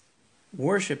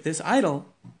 worship this idol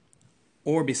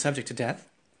or be subject to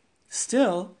death,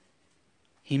 still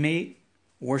he may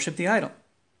worship the idol.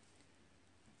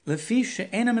 Lefi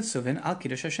she'ena mitzuvin al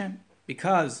kiddush Hashem.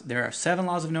 Because there are 7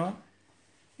 laws of Noah,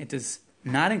 it does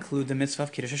not include the mitzvah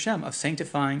of Kiddush Hashem, of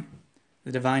sanctifying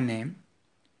the divine name.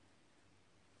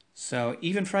 So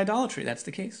even for idolatry, that's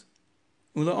the case.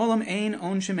 Ula olam ein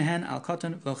onshim mehen al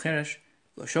katan v'lo cheresh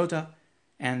v'lo shota,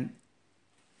 and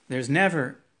there's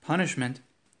never punishment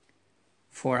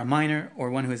for a minor or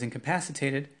one who is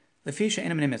incapacitated, lefi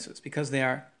she'ena min mitzvahs, because they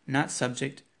are not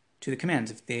subject to the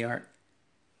commands. If they are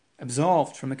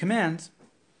absolved from the commands,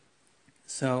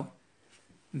 so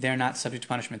they're not subject to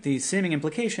punishment. The seeming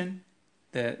implication,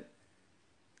 the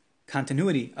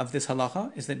continuity of this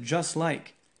halacha, is that just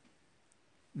like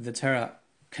the Torah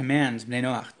commands Bnei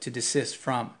Noach to desist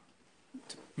from,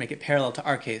 to make it parallel to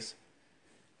our case,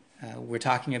 we're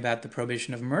talking about the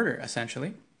prohibition of murder,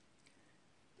 essentially.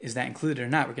 Is that included or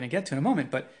not? We're going to get to in a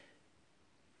moment, but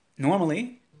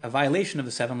normally a violation of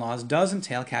the 7 laws does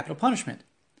entail capital punishment.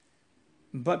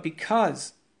 But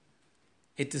because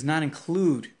it does not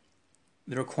include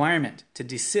the requirement to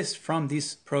desist from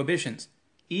these prohibitions,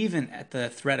 even at the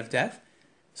threat of death,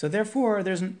 so therefore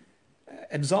there's an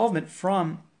absolvement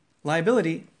from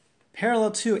liability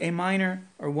parallel to a minor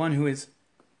or one who is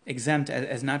exempt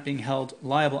as not being held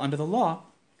liable under the law.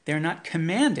 They're not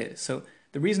commanded. So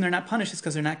the reason they're not punished is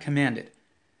because they're not commanded.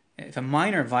 If a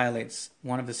minor violates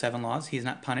one of the 7 laws, he is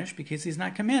not punished because he's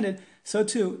not commanded. So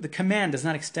too, the command does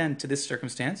not extend to this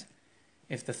circumstance.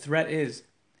 If the threat is,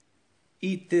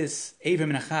 eat this Eivah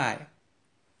min achai,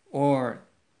 or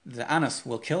the Anas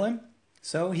will kill him,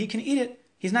 so he can eat it.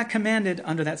 He's not commanded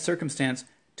under that circumstance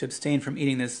to abstain from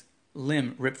eating this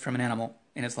limb ripped from an animal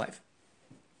in his life.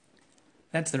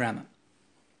 That's the Rambam.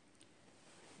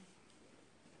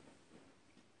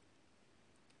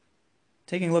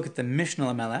 Taking a look at the Mishnah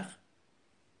Lamelech,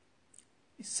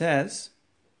 he says,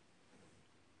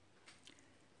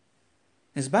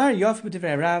 Nisbar yof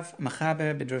b'divrei Rav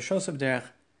machaber b'droshosav derech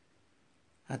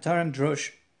hatarim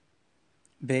drosh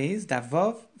beis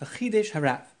davov v'chidesh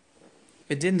harav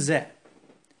b'din zeh.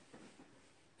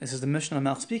 This is the Mishnah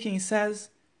Melch speaking. He says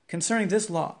concerning this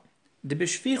law, the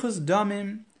b'shvichus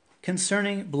damim,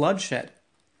 concerning bloodshed,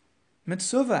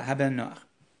 mitzuva haben Noach.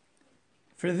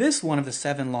 For this one of the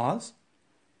 7 laws,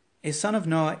 a son of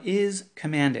Noah is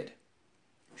commanded,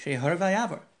 shehar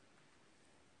vayavor,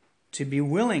 to be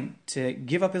willing to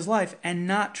give up his life and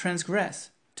not transgress,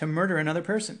 to murder another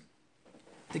person.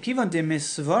 The kivan de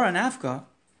misvara nafka,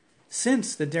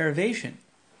 since the derivation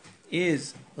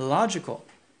is logical,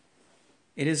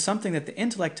 it is something that the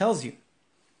intellect tells you.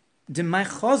 De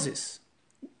maichozis,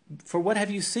 for what have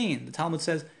you seen? The Talmud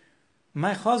says,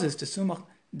 maichozis de sumach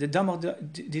de damach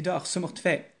didach sumach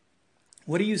tfei.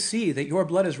 What do you see that your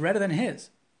blood is redder than his?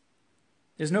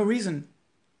 There's no reason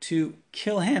to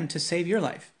kill him to save your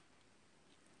life.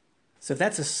 So if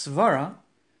that's a svara,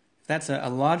 if that's a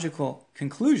logical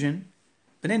conclusion,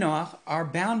 Bnei Noach are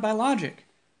bound by logic,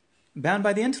 bound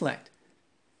by the intellect.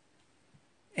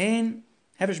 Ein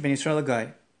Hevesh ben Yisrael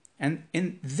Guy. And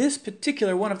in this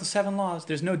particular one of the 7 laws,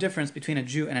 there's no difference between a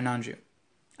Jew and a non-Jew.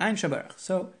 Ein Shabarach.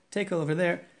 So take over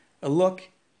there a look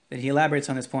that he elaborates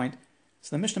on this point.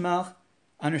 So the Mishnah Melch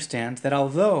understands that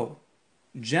although,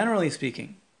 generally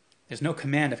speaking, there's no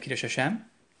command of Kiddush Hashem,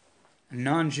 a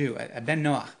non-Jew, a Ben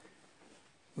Noach,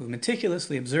 who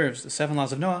meticulously observes the 7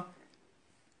 laws of Noah,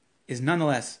 is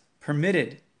nonetheless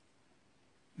permitted,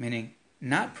 meaning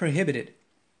not prohibited,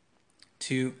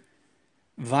 to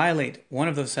violate one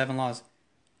of those 7 laws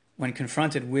when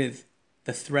confronted with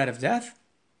the threat of death.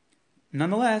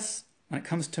 Nonetheless, when it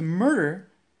comes to murder,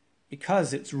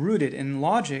 because it's rooted in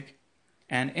logic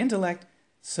and intellect,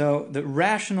 so the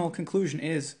rational conclusion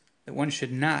is that one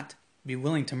should not be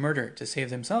willing to murder to save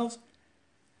themselves.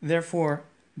 Therefore,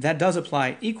 that does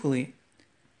apply equally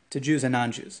to Jews and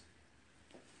non-Jews.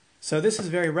 So this is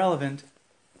very relevant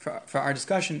for our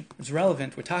discussion. It's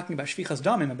relevant. We're talking about shvichas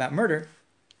damim, about murder.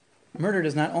 Murder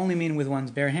does not only mean with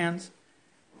one's bare hands.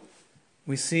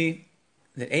 We see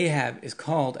that Ahab is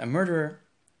called a murderer,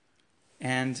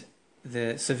 and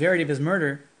the severity of his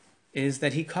murder is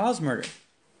that he caused murder.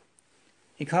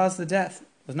 He caused the death.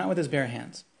 It was not with his bare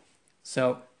hands.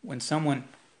 So when someone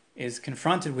is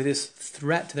confronted with this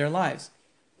threat to their lives,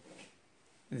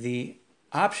 the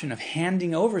option of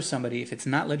handing over somebody, if it's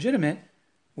not legitimate,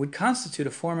 would constitute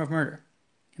a form of murder.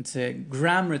 It's a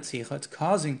gram retzicha, it's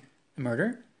causing a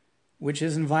murder, which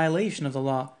is in violation of the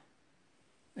law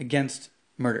against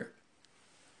murder.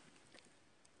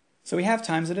 So we have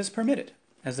times that it's permitted,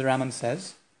 as the Rambam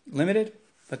says, limited,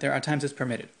 but there are times it's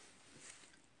permitted.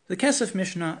 The Kesef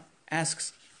Mishnah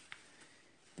asks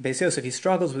the Beis Yosef, he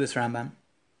struggles with this Rambam,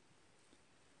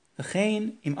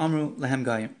 V'chein im amru lehem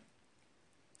gayim.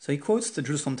 So he quotes the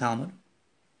Jerusalem Talmud,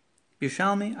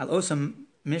 Yerushalmi al Osam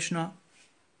Mishnah.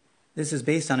 This is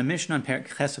based on a Mishnah on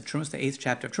Perek Ches of Trumos, the 8th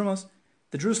chapter of Trumos.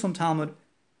 The Jerusalem Talmud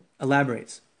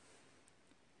elaborates.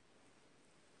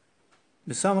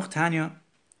 B'samach Tanya,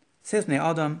 says Bnei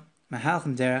Adam,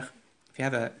 Mahalchim derech, if you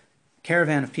have a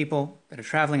caravan of people that are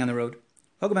traveling on the road,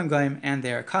 Ogabam Goyim, and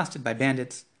they are accosted by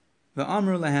bandits,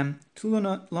 V'amru lehem,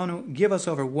 Tuluna lanu, give us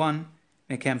over one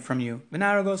mekem from you,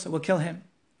 V'naragos, we'll kill him.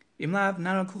 Imlav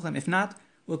naro kulchem, if not,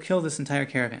 we'll kill this entire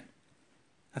caravan.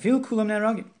 Afil kulam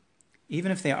neragim,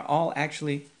 even if they are all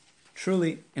actually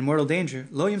truly in mortal danger,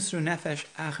 lo yimsru nefesh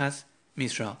achas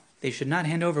misrael, they should not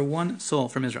hand over one soul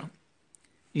from Israel.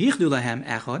 Yichdu lahem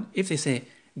echad, if they say,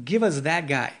 give us that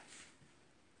guy,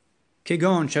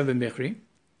 kegon Sheva ben Bichri,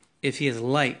 if he is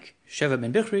like Sheva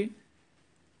ben Bichri,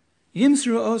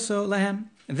 yimsru oso lahem,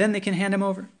 then they can hand him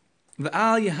over.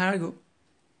 V'al yahargu,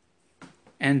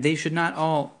 and they should not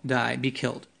all die, be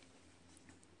killed.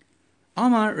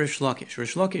 Amar Rish Lakish.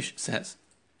 Rish Lakish says,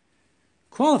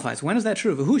 qualifies, when is that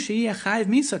true?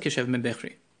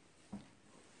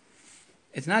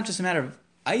 It's not just a matter of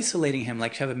isolating him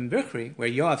like Sheva ben Bichri, where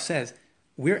Yoav says,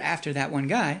 we're after that one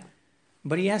guy,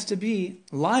 but he has to be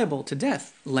liable to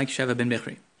death like Sheva ben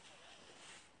Bichri.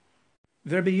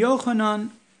 Rabbi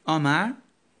Yochanan Amar,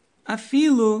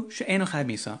 afilu she'enu chayv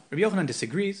misa. Rabbi Yochanan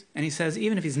disagrees, and he says,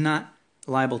 even if he's not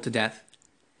liable to death,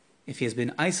 if he has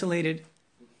been isolated,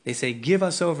 they say, give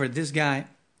us over this guy.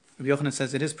 Rabbi Yochanan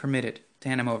says it is permitted to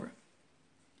hand him over.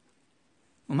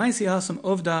 Umaisi Hasam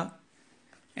Ovda,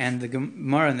 and the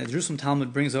Gemara in the Jerusalem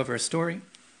Talmud brings over a story.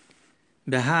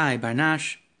 Behai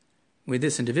Barnash, with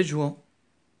this individual,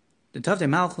 the Tavde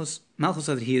Malchus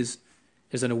said that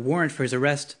there's a warrant for his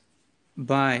arrest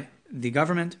by the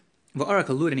government. V'arak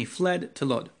alud, and he fled to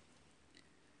Lod.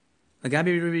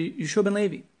 Lagabi Rabbi Yeshua ben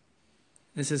Levi.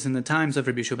 This is in the times of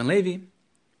Rabbi Yeshua ben Levi.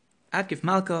 Atkif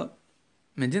Malka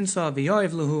Medinsa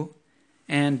v'yoev luhu,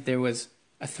 and there was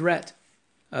a threat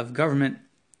of government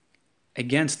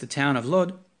against the town of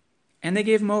Lod, and they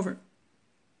gave him over.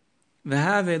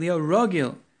 V'have Eliyahu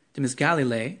rogil demis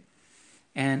Galilei,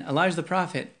 and Elijah the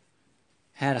prophet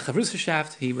had a chavrus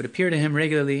shaft. He would appear to him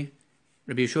regularly,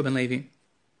 Rabbi Yeshua ben Levi.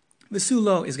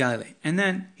 V'sulo is Galilei, and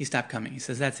then he stopped coming. He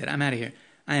says, "That's it. I'm out of here.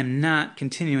 I am not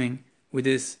continuing with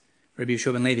this Rabbi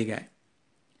Yeshua ben Levi guy."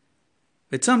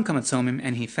 V'tzom kamatzomim,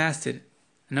 and he fasted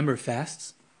a number of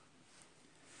fasts.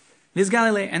 This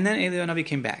Galilei, and then Eliyahu Navi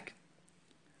came back.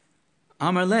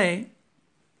 Amar le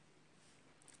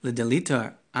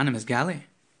l'delitar animus Gali.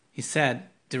 He said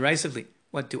derisively,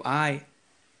 "What, do I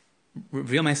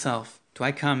reveal myself? Do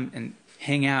I come and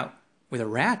hang out with a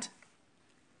rat?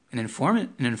 An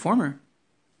informer?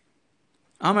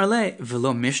 Amar le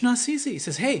v'lo Mishnah sisi." He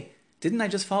says, "Hey, didn't I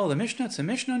just follow the Mishnah? It's a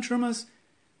Mishnah on Trumas.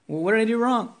 Well, what did I do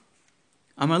wrong?"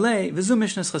 Amar le v'zu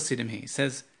Mishnahs Chasidim. He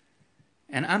says,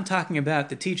 and I'm talking about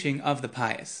the teaching of the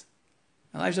pious.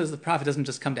 Elijah, the prophet, doesn't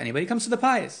just come to anybody; he comes to the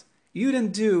pious. You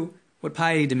didn't do what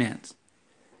piety demands.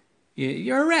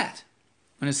 You're a rat.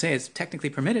 I'm going to say it's technically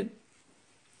permitted.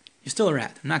 You're still a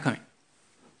rat. I'm not coming.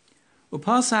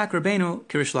 Upasak Rabbeinu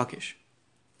Kirish Lakish.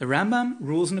 The Rambam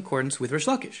rules in accordance with Rish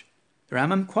Lakish. The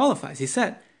Rambam qualifies. He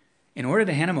said, in order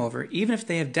to hand him over, even if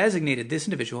they have designated this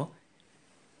individual,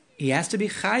 he has to be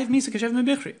chayiv misa kashev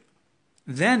mebichri.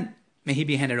 Then may he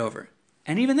be handed over.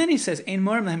 And even then he says, Ein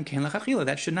morim lehem ken lachachila.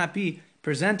 That should not be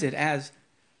presented as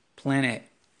plan A.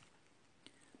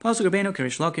 Pasuk Rabbeinu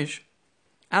Kirish Lakish.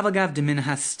 Avagav de min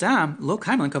hastam lo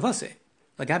kaiman kavase.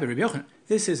 Lagabi Rabbi Yochanan.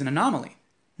 This is an anomaly.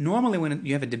 Normally when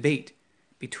you have a debate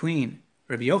between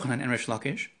Rabbi Yochanan and Rish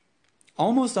Lakish,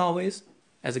 almost always,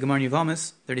 as the Gemara in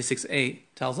Yevamos 36a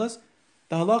tells us,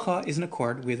 the halacha is in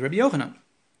accord with Rabbi Yochanan.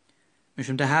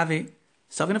 Mishum tahavi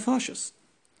savin afashus.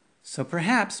 So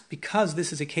perhaps because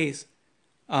this is a case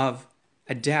of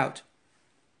a doubt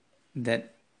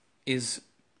that is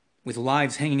with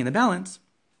lives hanging in the balance,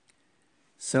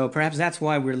 so perhaps that's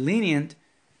why we're lenient,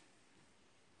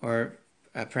 or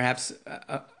perhaps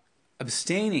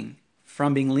abstaining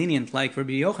from being lenient like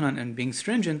Rabbi Yochanan and being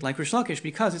stringent like Rish Lakish,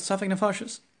 because it's safek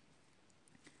nefashos.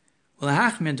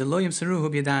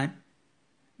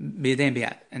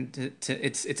 And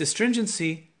it's a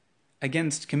stringency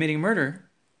against committing murder.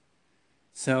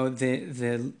 So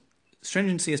the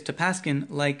stringency is to paskin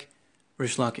like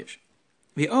Rish Lakish.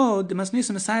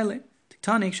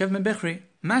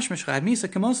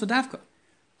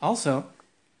 Also,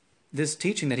 this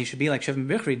teaching that he should be like Shev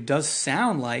Bichri does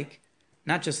sound like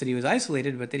not just that he was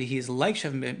isolated, but that he is like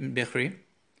Shev Bichri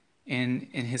in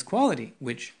his quality,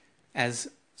 which, as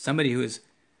somebody who is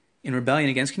in rebellion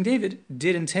against King David,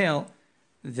 did entail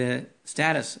the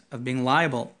status of being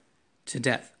liable to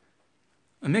death.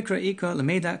 Amikra ika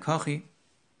lemeda kachi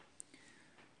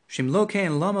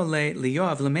shimlokein lama le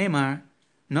liyoav lememar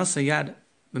nosayad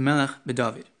b'melech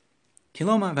b'David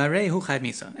kiloma varehu chayv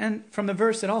misa. And from the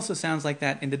verse, it also sounds like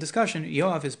that in the discussion,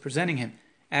 Yoav is presenting him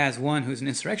as one who's an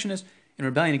insurrectionist in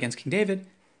rebellion against King David,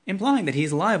 implying that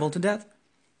he's liable to death.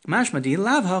 Mashmadi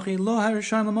lav hachi lo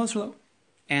harishon lemosrlo.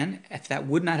 And if that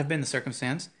would not have been the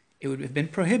circumstance, it would have been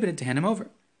prohibited to hand him over.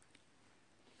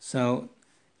 So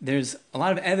there's a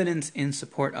lot of evidence in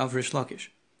support of Rish Lakish.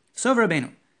 Sov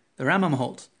Rabbeinu, the Rambam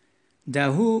holds,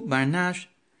 Dahu Barnash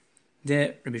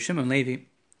de Rabbi Shimon Levi,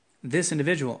 this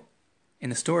individual in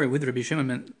the story with Rabbi Yeshua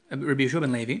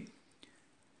ben Levi,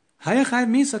 Hayachayv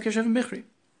Misa Keshev Bichri.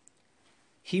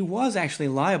 He was actually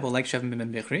liable like Shev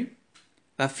ben Bichri,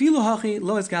 Vafilu Hachi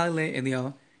Lo Es Galilei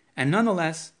Eliyahu, and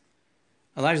nonetheless,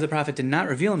 Elijah the prophet did not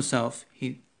reveal himself.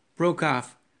 He broke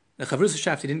off the Chavrus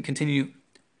Shaft. He didn't continue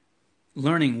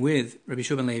learning with Rabbi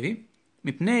Yeshua ben Levi,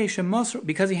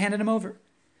 because he handed him over.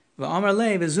 And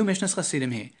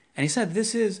he said,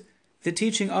 this is the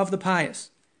teaching of the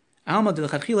pious. And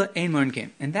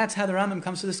that's how the Rambam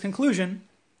comes to this conclusion,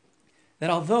 that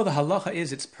although the halacha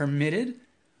is it's permitted,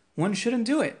 one shouldn't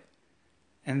do it.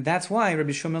 And that's why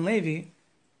Rabbi Yeshua ben Levi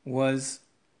was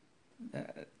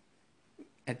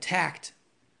attacked,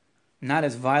 not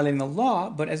as violating the law,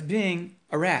 but as being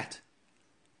a rat.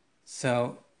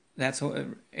 So that's what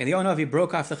Eliyahu Navi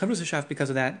broke off the Chavrus Shaft because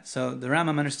of that. So the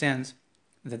Rambam understands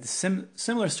that the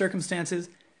similar circumstances,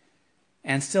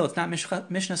 and still it's not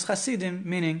Mishnahs Chasidim,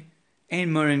 meaning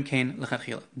Ein Morin Kain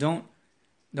L'chachila. Don't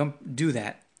do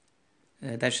that.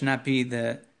 That should not be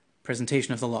the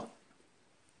presentation of the law.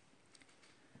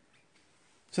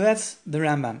 So that's the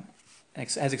Rambam,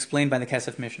 as explained by the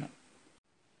Kesef Mishnah.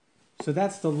 So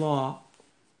that's the law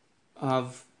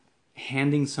of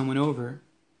handing someone over.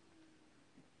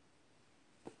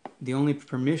 The only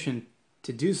permission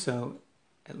to do so,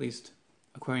 at least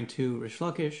according to Rish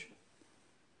Lakish,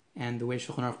 and the way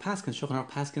Shulchan Aruch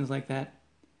Paskins like that,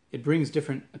 it brings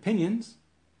different opinions.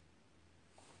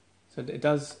 So it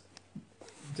does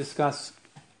discuss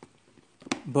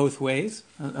both ways.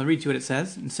 I'll read you what it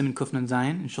says in Siman Kufnan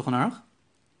Zayin in Shulchan Aruch,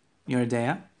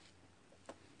 Yeridea.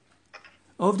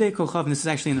 Ovdei Kolchav, and this is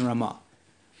actually in the Ramah.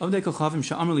 Ovdei Kolchavim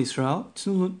she'amru l'Yisrael,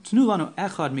 tnu lanu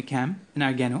echad mikem in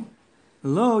argenu,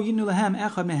 lo yitnu lahem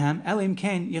echad mehem elim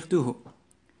kein yichduhu.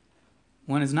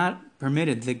 One is not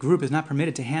permitted, the group is not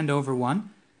permitted to hand over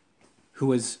one who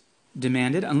was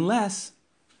demanded unless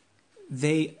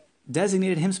they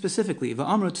designated him specifically,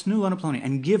 v'amru tnu lanu ploni,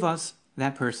 and give us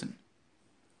that person.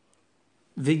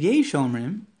 V'yesh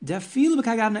omrim, dafilu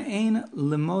b'kagavna ein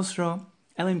lemosro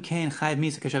elim kein chayv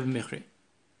misa kashav b'michri.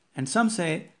 And some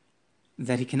say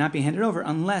that he cannot be handed over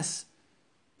unless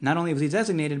not only was he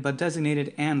designated, but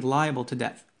designated and liable to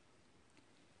death.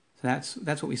 So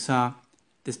that's what we saw,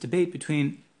 this debate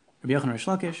between Rabbi Yochanan and Rish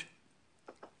Lakish,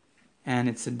 and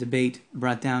it's a debate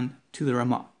brought down to the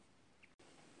Ramah.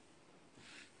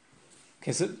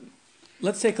 Okay, so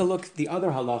let's take a look at the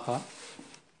other halacha.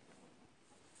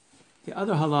 The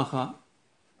other halacha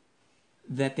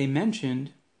that they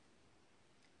mentioned,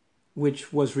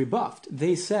 which was rebuffed.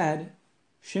 They said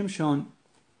Shimshon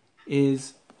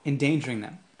is endangering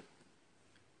them,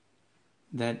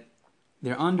 that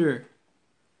they're under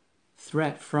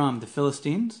threat from the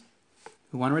Philistines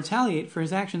who want to retaliate for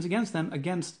his actions against them,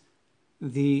 against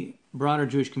the broader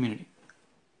Jewish community.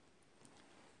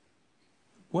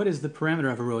 What is the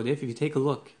parameter of a rodef? If you take a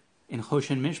look in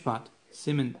Choshen Mishpat,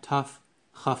 Siman Taf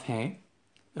Chaf He,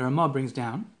 the Ramah brings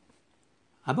down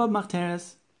Abab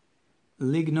Machteres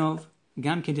Lignov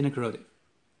Gam Kedinak Rodef.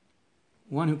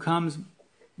 One who comes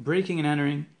breaking and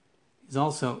entering is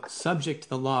also subject to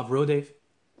the law of Rodef,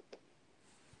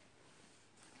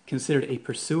 considered a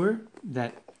pursuer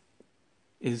that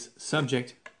is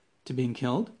subject to being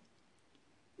killed.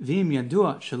 Vim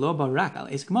Yadua Shelo Barak Al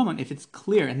Esk Mammon, if it's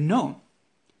clear and known,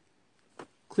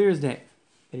 clear as day,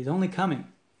 that he's only coming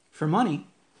for money.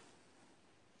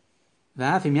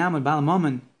 V'afim Yamud Bal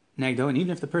Mammon Negdo, and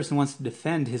even if the person wants to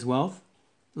defend his wealth,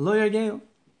 Lo Yargeu,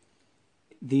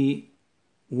 the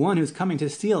one who's coming to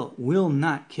steal will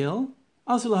not kill.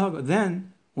 Also Lahogo,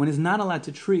 then one is not allowed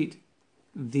to treat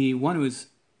the one who is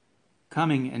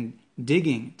coming and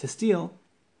digging to steal,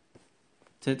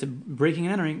 to breaking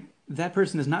and entering, that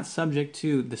person is not subject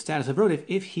to the status of rodef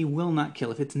if he will not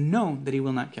kill, if it's known that he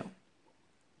will not kill.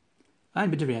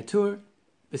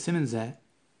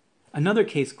 Another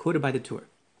case quoted by the Tur.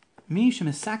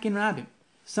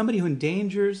 Somebody who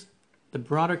endangers the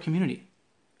broader community.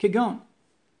 Kigon.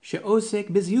 She'osek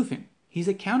bizyufim. He's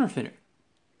a counterfeiter.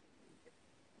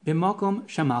 B'makom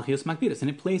shamalchios makbidas. In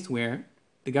a place where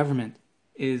the government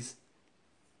is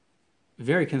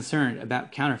very concerned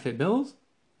about counterfeit bills.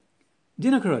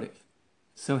 Dinak rodef.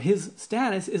 So his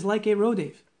status is like a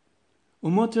rodef.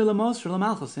 Umoter lemos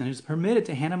lamalchos, and it is permitted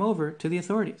to hand him over to the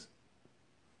authorities.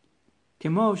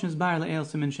 That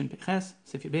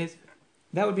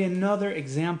would be another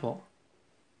example.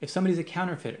 If somebody's a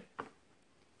counterfeiter,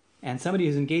 and somebody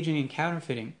who's engaging in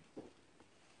counterfeiting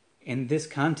in this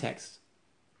context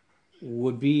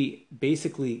would be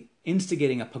basically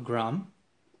instigating a pogrom.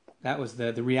 That was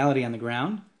the reality on the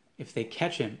ground. If they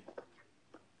catch him,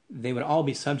 they would all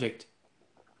be subject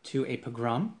to a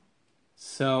pogrom.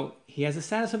 So he has the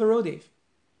status of a rodef.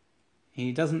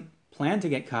 He doesn't plan to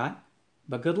get caught,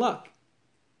 but good luck.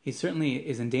 He certainly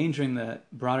is endangering the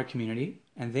broader community,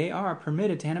 and they are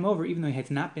permitted to hand him over, even though he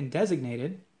has not been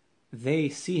designated. They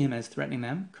see him as threatening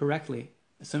them correctly,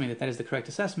 assuming that is the correct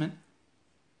assessment,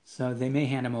 so they may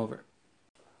hand him over.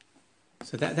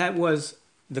 So that was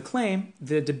the claim.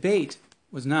 The debate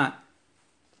was not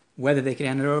whether they could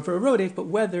hand it over for a rodef, but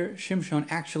whether Shimshon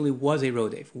actually was a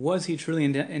rodef. Was he truly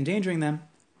endangering them,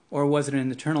 or was it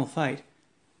an eternal fight,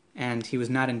 and he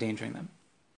was not endangering them?